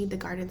 They just need the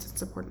guidance and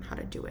support on how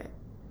to do it.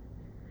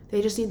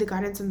 They just need the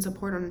guidance and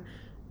support on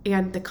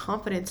and the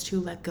confidence to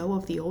let go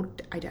of the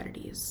old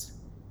identities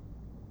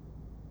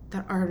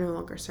that are no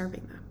longer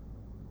serving them.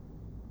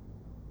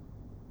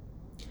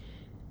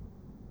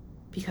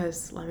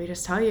 Because let me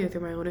just tell you,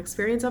 through my own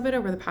experience of it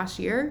over the past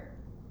year,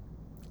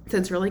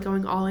 since really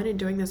going all in and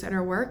doing this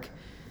inner work,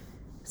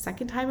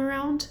 second time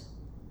around,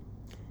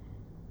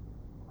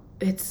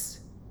 it's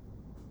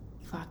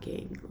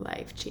fucking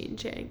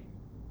life-changing.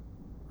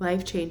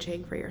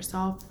 Life-changing for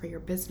yourself, for your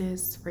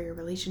business, for your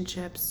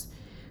relationships,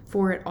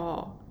 for it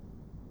all.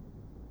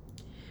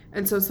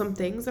 And so some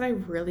things that I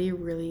really,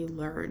 really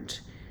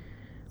learned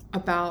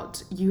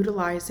about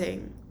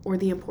utilizing or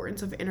the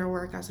importance of inner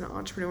work as an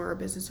entrepreneur or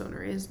business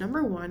owner is,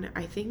 number one,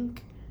 I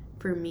think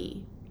for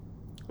me,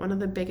 one of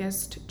the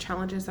biggest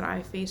challenges that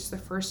I faced the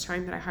first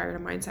time that I hired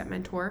a mindset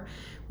mentor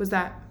was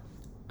that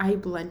I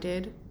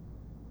blended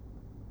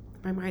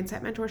my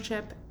mindset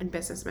mentorship and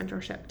business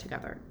mentorship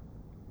together.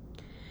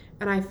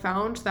 And I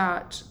found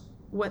that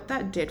what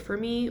that did for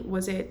me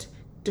was it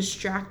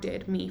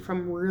distracted me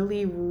from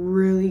really,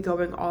 really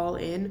going all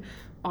in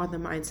on the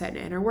mindset and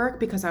inner work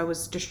because I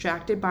was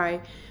distracted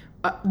by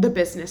the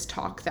business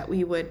talk that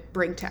we would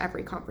bring to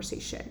every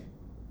conversation.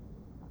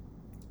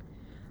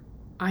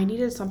 I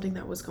needed something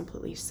that was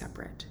completely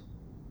separate,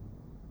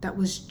 that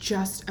was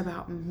just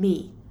about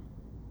me.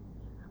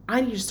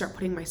 I need to start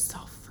putting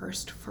myself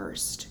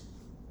first,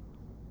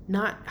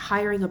 not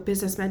hiring a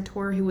business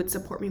mentor who would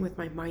support me with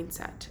my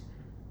mindset.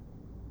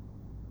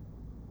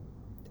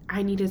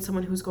 I needed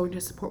someone who's going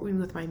to support me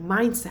with my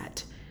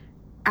mindset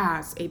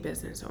as a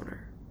business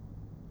owner.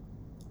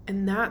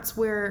 And that's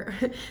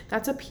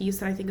a piece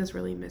that I think is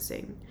really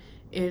missing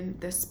in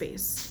this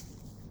space.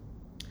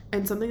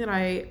 And something that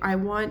I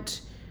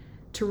want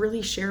to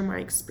really share my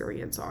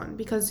experience on.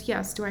 Because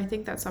yes, do I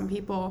think that some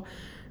people,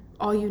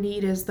 all you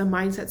need is the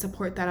mindset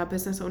support that a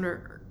business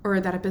owner or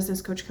that a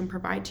business coach can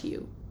provide to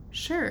you?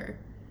 Sure.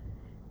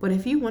 But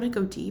if you want to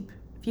go deep,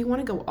 if you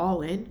want to go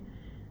all in,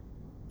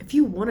 if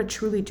you want to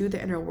truly do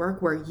the inner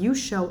work where you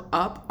show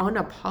up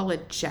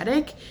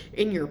unapologetic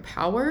in your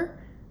power,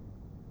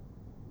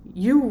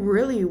 you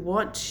really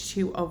want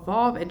to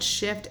evolve and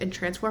shift and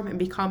transform and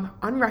become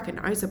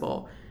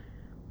unrecognizable,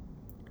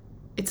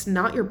 it's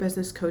not your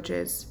business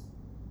coach's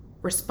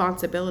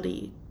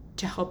responsibility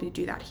to help you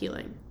do that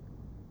healing.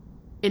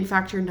 In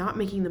fact, you're not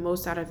making the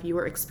most out of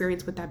your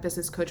experience with that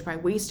business coach by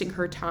wasting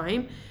her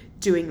time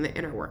doing the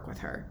inner work with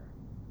her.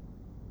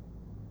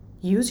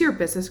 Use your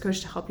business coach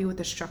to help you with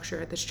the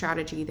structure, the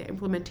strategy, the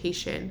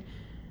implementation,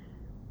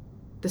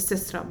 the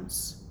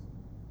systems.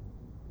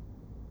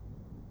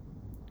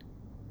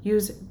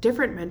 Use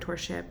different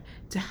mentorship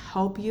to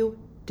help you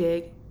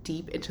dig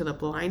deep into the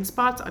blind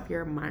spots of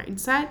your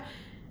mindset,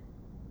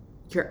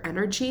 your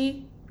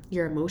energy,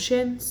 your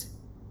emotions,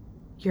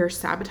 your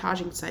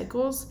sabotaging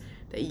cycles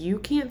that you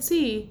can't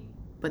see,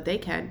 but they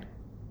can.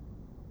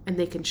 And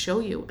they can show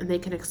you and they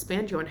can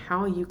expand you on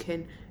how you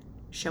can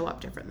show up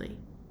differently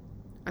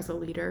as a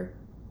leader.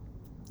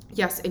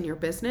 Yes, in your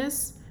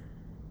business,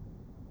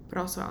 but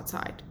also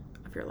outside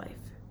of your life.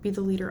 Be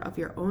the leader of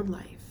your own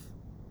life.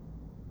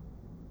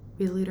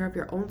 Be the leader of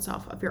your own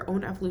self, of your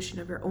own evolution,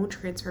 of your own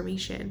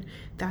transformation.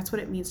 That's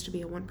what it means to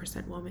be a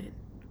 1% woman.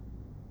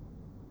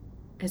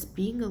 As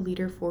being a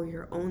leader for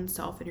your own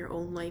self and your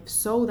own life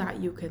so that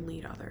you can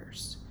lead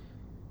others.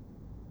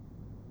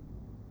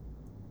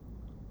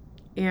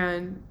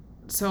 And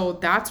so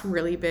that's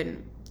really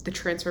been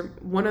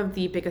one of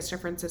the biggest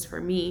differences for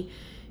me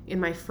in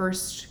my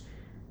first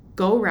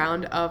go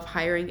round of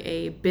hiring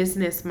a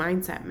business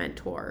mindset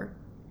mentor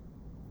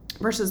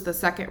versus the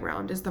second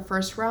round. Is the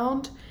first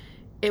round,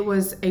 it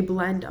was a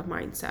blend of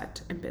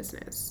mindset and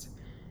business.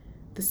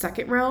 The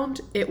second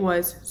round, it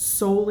was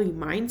solely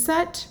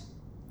mindset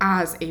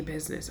as a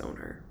business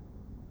owner.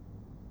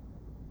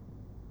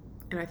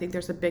 And I think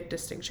there's a big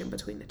distinction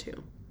between the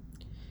two.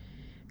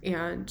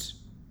 And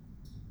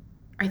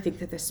I think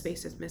that this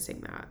space is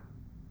missing that.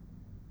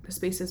 The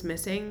space is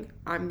missing.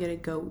 I'm going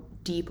to go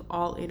deep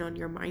all in on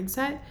your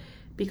mindset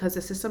because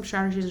the system,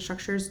 strategies, and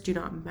structures do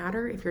not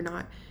matter if you're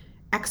not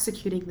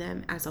executing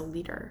them as a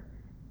leader,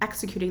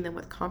 executing them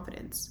with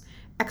confidence,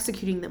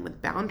 executing them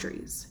with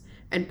boundaries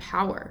and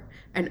power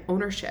and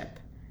ownership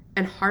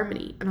and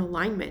harmony and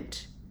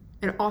alignment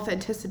and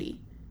authenticity.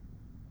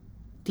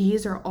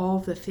 These are all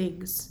the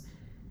things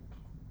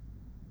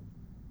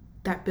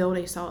that build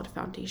a solid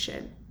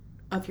foundation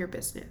of your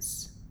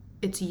business.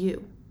 It's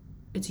you.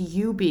 It's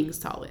you being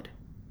solid.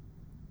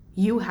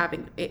 You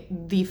having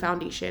the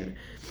foundation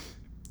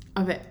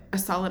of a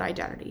solid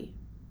identity,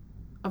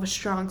 of a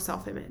strong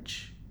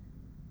self-image,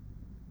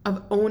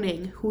 of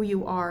owning who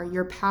you are,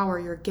 your power,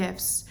 your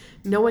gifts,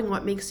 knowing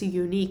what makes you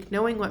unique,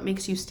 knowing what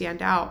makes you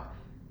stand out,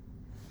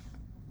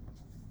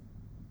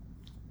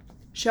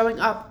 showing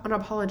up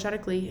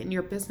unapologetically in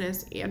your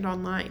business and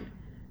online.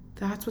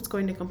 That's what's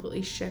going to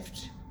completely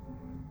shift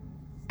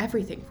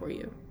everything for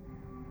you.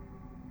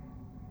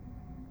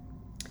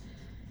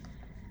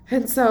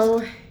 And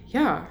so,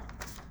 yeah,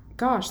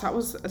 gosh, that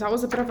was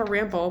a bit of a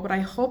ramble, but I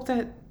hope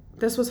that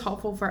this was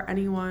helpful for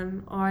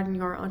anyone on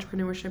your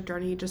entrepreneurship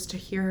journey, just to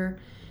hear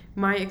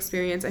my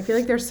experience. I feel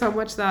like there's so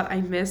much that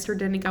I missed or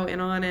didn't go in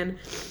on, and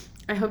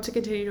I hope to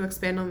continue to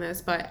expand on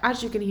this. But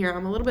as you can hear,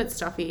 I'm a little bit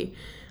stuffy.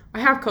 I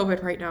have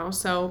COVID right now,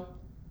 so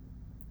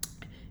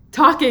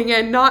talking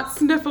and not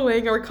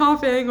sniffling or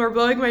coughing or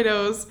blowing my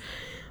nose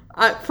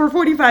for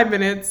 45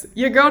 minutes,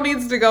 your girl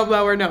needs to go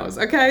blow her nose,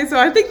 okay? So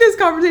I think this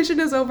conversation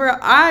is over.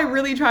 I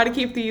really try to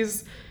keep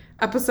these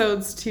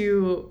episodes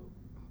to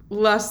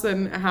less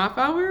than a half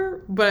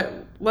hour,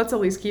 but let's at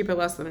least keep it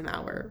less than an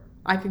hour.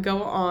 I could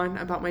go on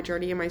about my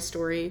journey and my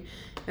story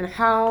and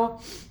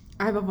how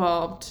I've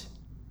evolved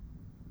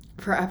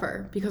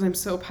forever because I'm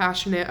so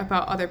passionate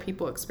about other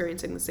people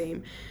experiencing the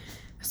same,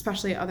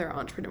 especially other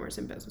entrepreneurs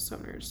and business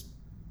owners.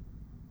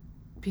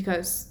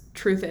 Because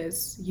truth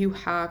is, you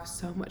have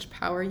so much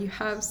power, you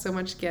have so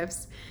much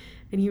gifts,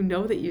 and you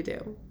know that you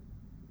do.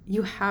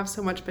 You have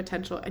so much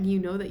potential, and you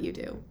know that you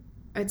do.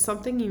 It's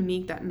something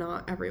unique that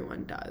not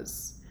everyone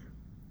does.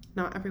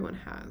 Not everyone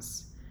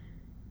has.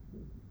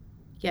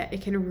 Yet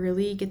it can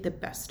really get the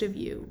best of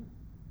you.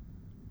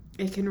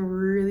 It can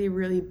really,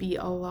 really be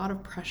a lot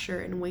of pressure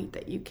and weight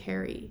that you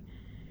carry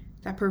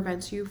that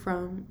prevents you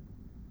from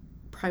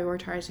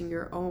prioritizing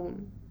your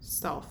own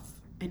self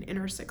and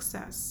inner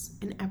success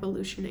and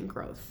evolution and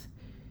growth,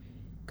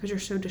 because you're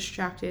so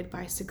distracted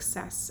by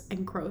success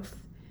and growth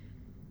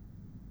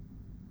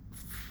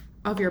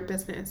of your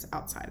business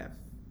outside of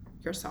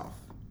yourself.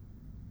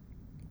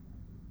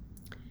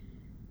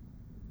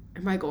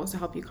 And my goal is to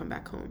help you come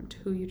back home to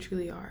who you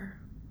truly are,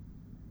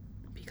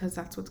 because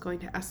that's what's going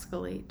to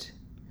escalate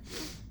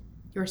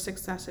your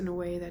success in a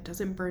way that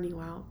doesn't burn you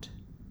out,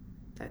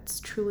 that's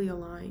truly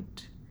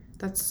aligned,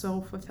 that's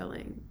so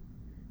fulfilling,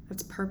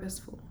 that's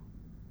purposeful,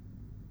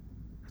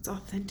 that's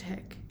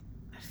authentic,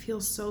 that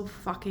feels so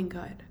fucking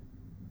good,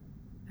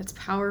 that's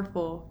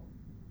powerful,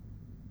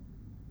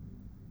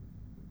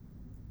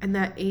 and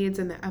that aids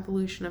in the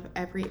evolution of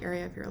every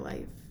area of your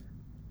life.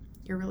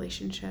 Your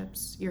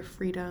relationships, your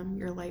freedom,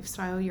 your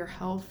lifestyle, your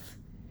health,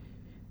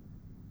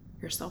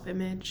 your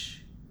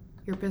self-image.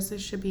 Your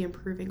business should be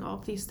improving all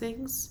of these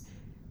things,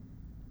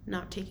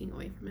 not taking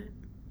away from it.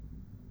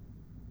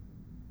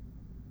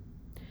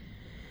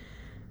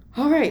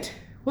 All right.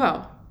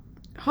 Well,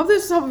 hope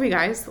this is helpful, you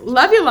guys.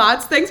 Love you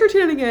lots. Thanks for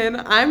tuning in.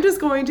 I'm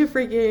just going to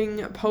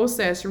freaking post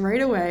this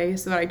right away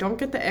so that I don't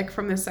get the ick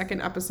from this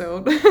second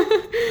episode,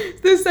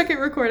 this second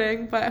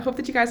recording. But I hope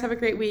that you guys have a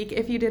great week.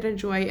 If you did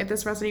enjoy, if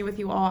this resonated with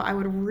you all, I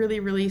would really,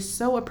 really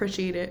so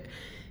appreciate it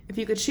if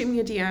you could shoot me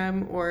a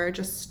DM or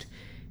just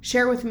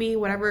share with me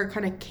whatever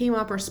kind of came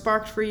up or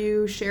sparked for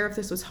you. Share if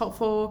this was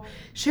helpful.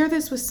 Share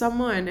this with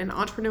someone, an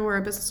entrepreneur,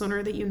 a business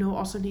owner that you know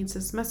also needs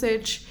this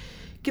message.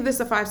 Give this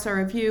a 5-star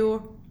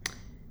review.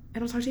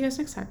 And I'll talk to you guys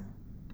next time.